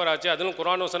 சிறந்தவராச்சே, அதிலும்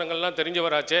குர்ஆன் வசனங்கள்லாம்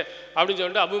தெரிஞ்சவராச்சே அப்படின்னு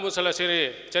சொல்லிட்டு அபு முஸல் அஷ்அரி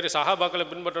சரி சஹாபாக்களை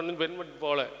பின்பற்றணும்னு பின்பற்றி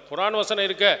போகல, குர்ஆன் வசனம்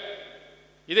இருக்க,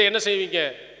 இதை என்ன செய்வீங்க?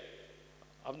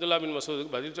 அப்துல்லா பின்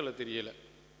மசூதுக்கு பதில் சொல்ல தெரியலை,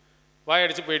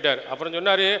 வாயடிச்சு போயிட்டார். அப்புறம்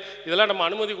சொன்னார், இதெல்லாம் நம்ம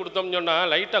அனுமதி கொடுத்தோம்னு சொன்னால்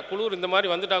லைட்டாக குளிர் இந்த மாதிரி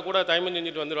வந்துட்டா கூட தைமம்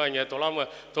செஞ்சுட்டு வந்துடுவாங்க,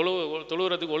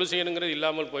 தொழுகிறதுக்கு ஒழு செய்யணுங்கிறது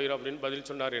இல்லாமல் போயிடும் அப்படின்னு பதில்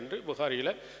சொன்னார் என்று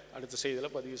புகாரியில் அடுத்த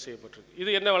செய்தியில் பதிவு செய்யப்பட்டிருக்கு. இது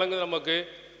என்ன வழங்குது நமக்கு?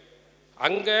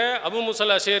 அங்கே அபு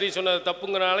முஸல் அஷ்அரி சொன்னது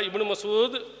தப்புங்கிறனால இப்னு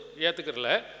மசூத் ஏற்றுக்கிறல,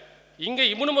 இங்கே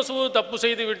இப்னு மசூத் தப்பு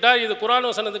செய்து விட்டால் இது குர்ஆன்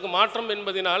வசனத்துக்கு மாற்றம்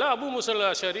என்பதனால அபு முஸல்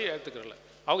அஷ்அரி ஏற்றுக்கிறல.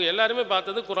 அவங்க எல்லாருமே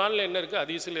பார்த்தது குர்ஆனில் என்ன இருக்குது,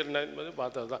 ஹதீஸில் என்ன என்பது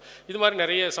பார்த்தது தான். இது மாதிரி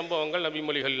நிறைய சம்பவங்கள்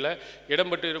நபிமொழிகளில்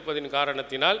இடம்பெற்று இருப்பதின்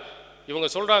காரணத்தினால் இவங்க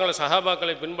சொல்கிறாங்களே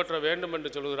சஹாபாக்களை பின்பற்ற வேண்டும் என்று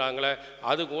சொல்கிறாங்களே,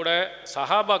 அது கூட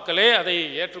சஹாபாக்களே அதை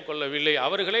ஏற்றுக்கொள்ளவில்லை,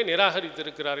 அவர்களே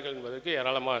நிராகரித்திருக்கிறார்கள் என்பதற்கு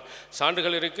ஏராளமான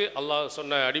சான்றுகள் இருக்குது. அல்லாஹ்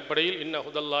சொன்ன அடிப்படையில் இன்ன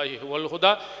ஹுதல்லாஹி ஹுவல்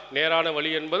ஹுதா, நேரான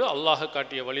வழி என்பது அல்லாஹ்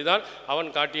காட்டிய வழிதான். அவன்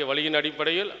காட்டிய வழியின்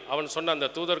அடிப்படையில், அவன் சொன்ன அந்த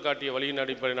தூதர் காட்டிய வழியின்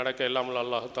அடிப்படையில் நடக்க இல்லாமல்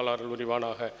அல்லாஹ் தஆலா அருள்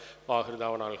புரிவானாக. வாஹிர்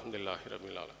தாவானா அல்ஹம்துலில்லாஹி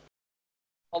ரப்பில் ஆலமீன்.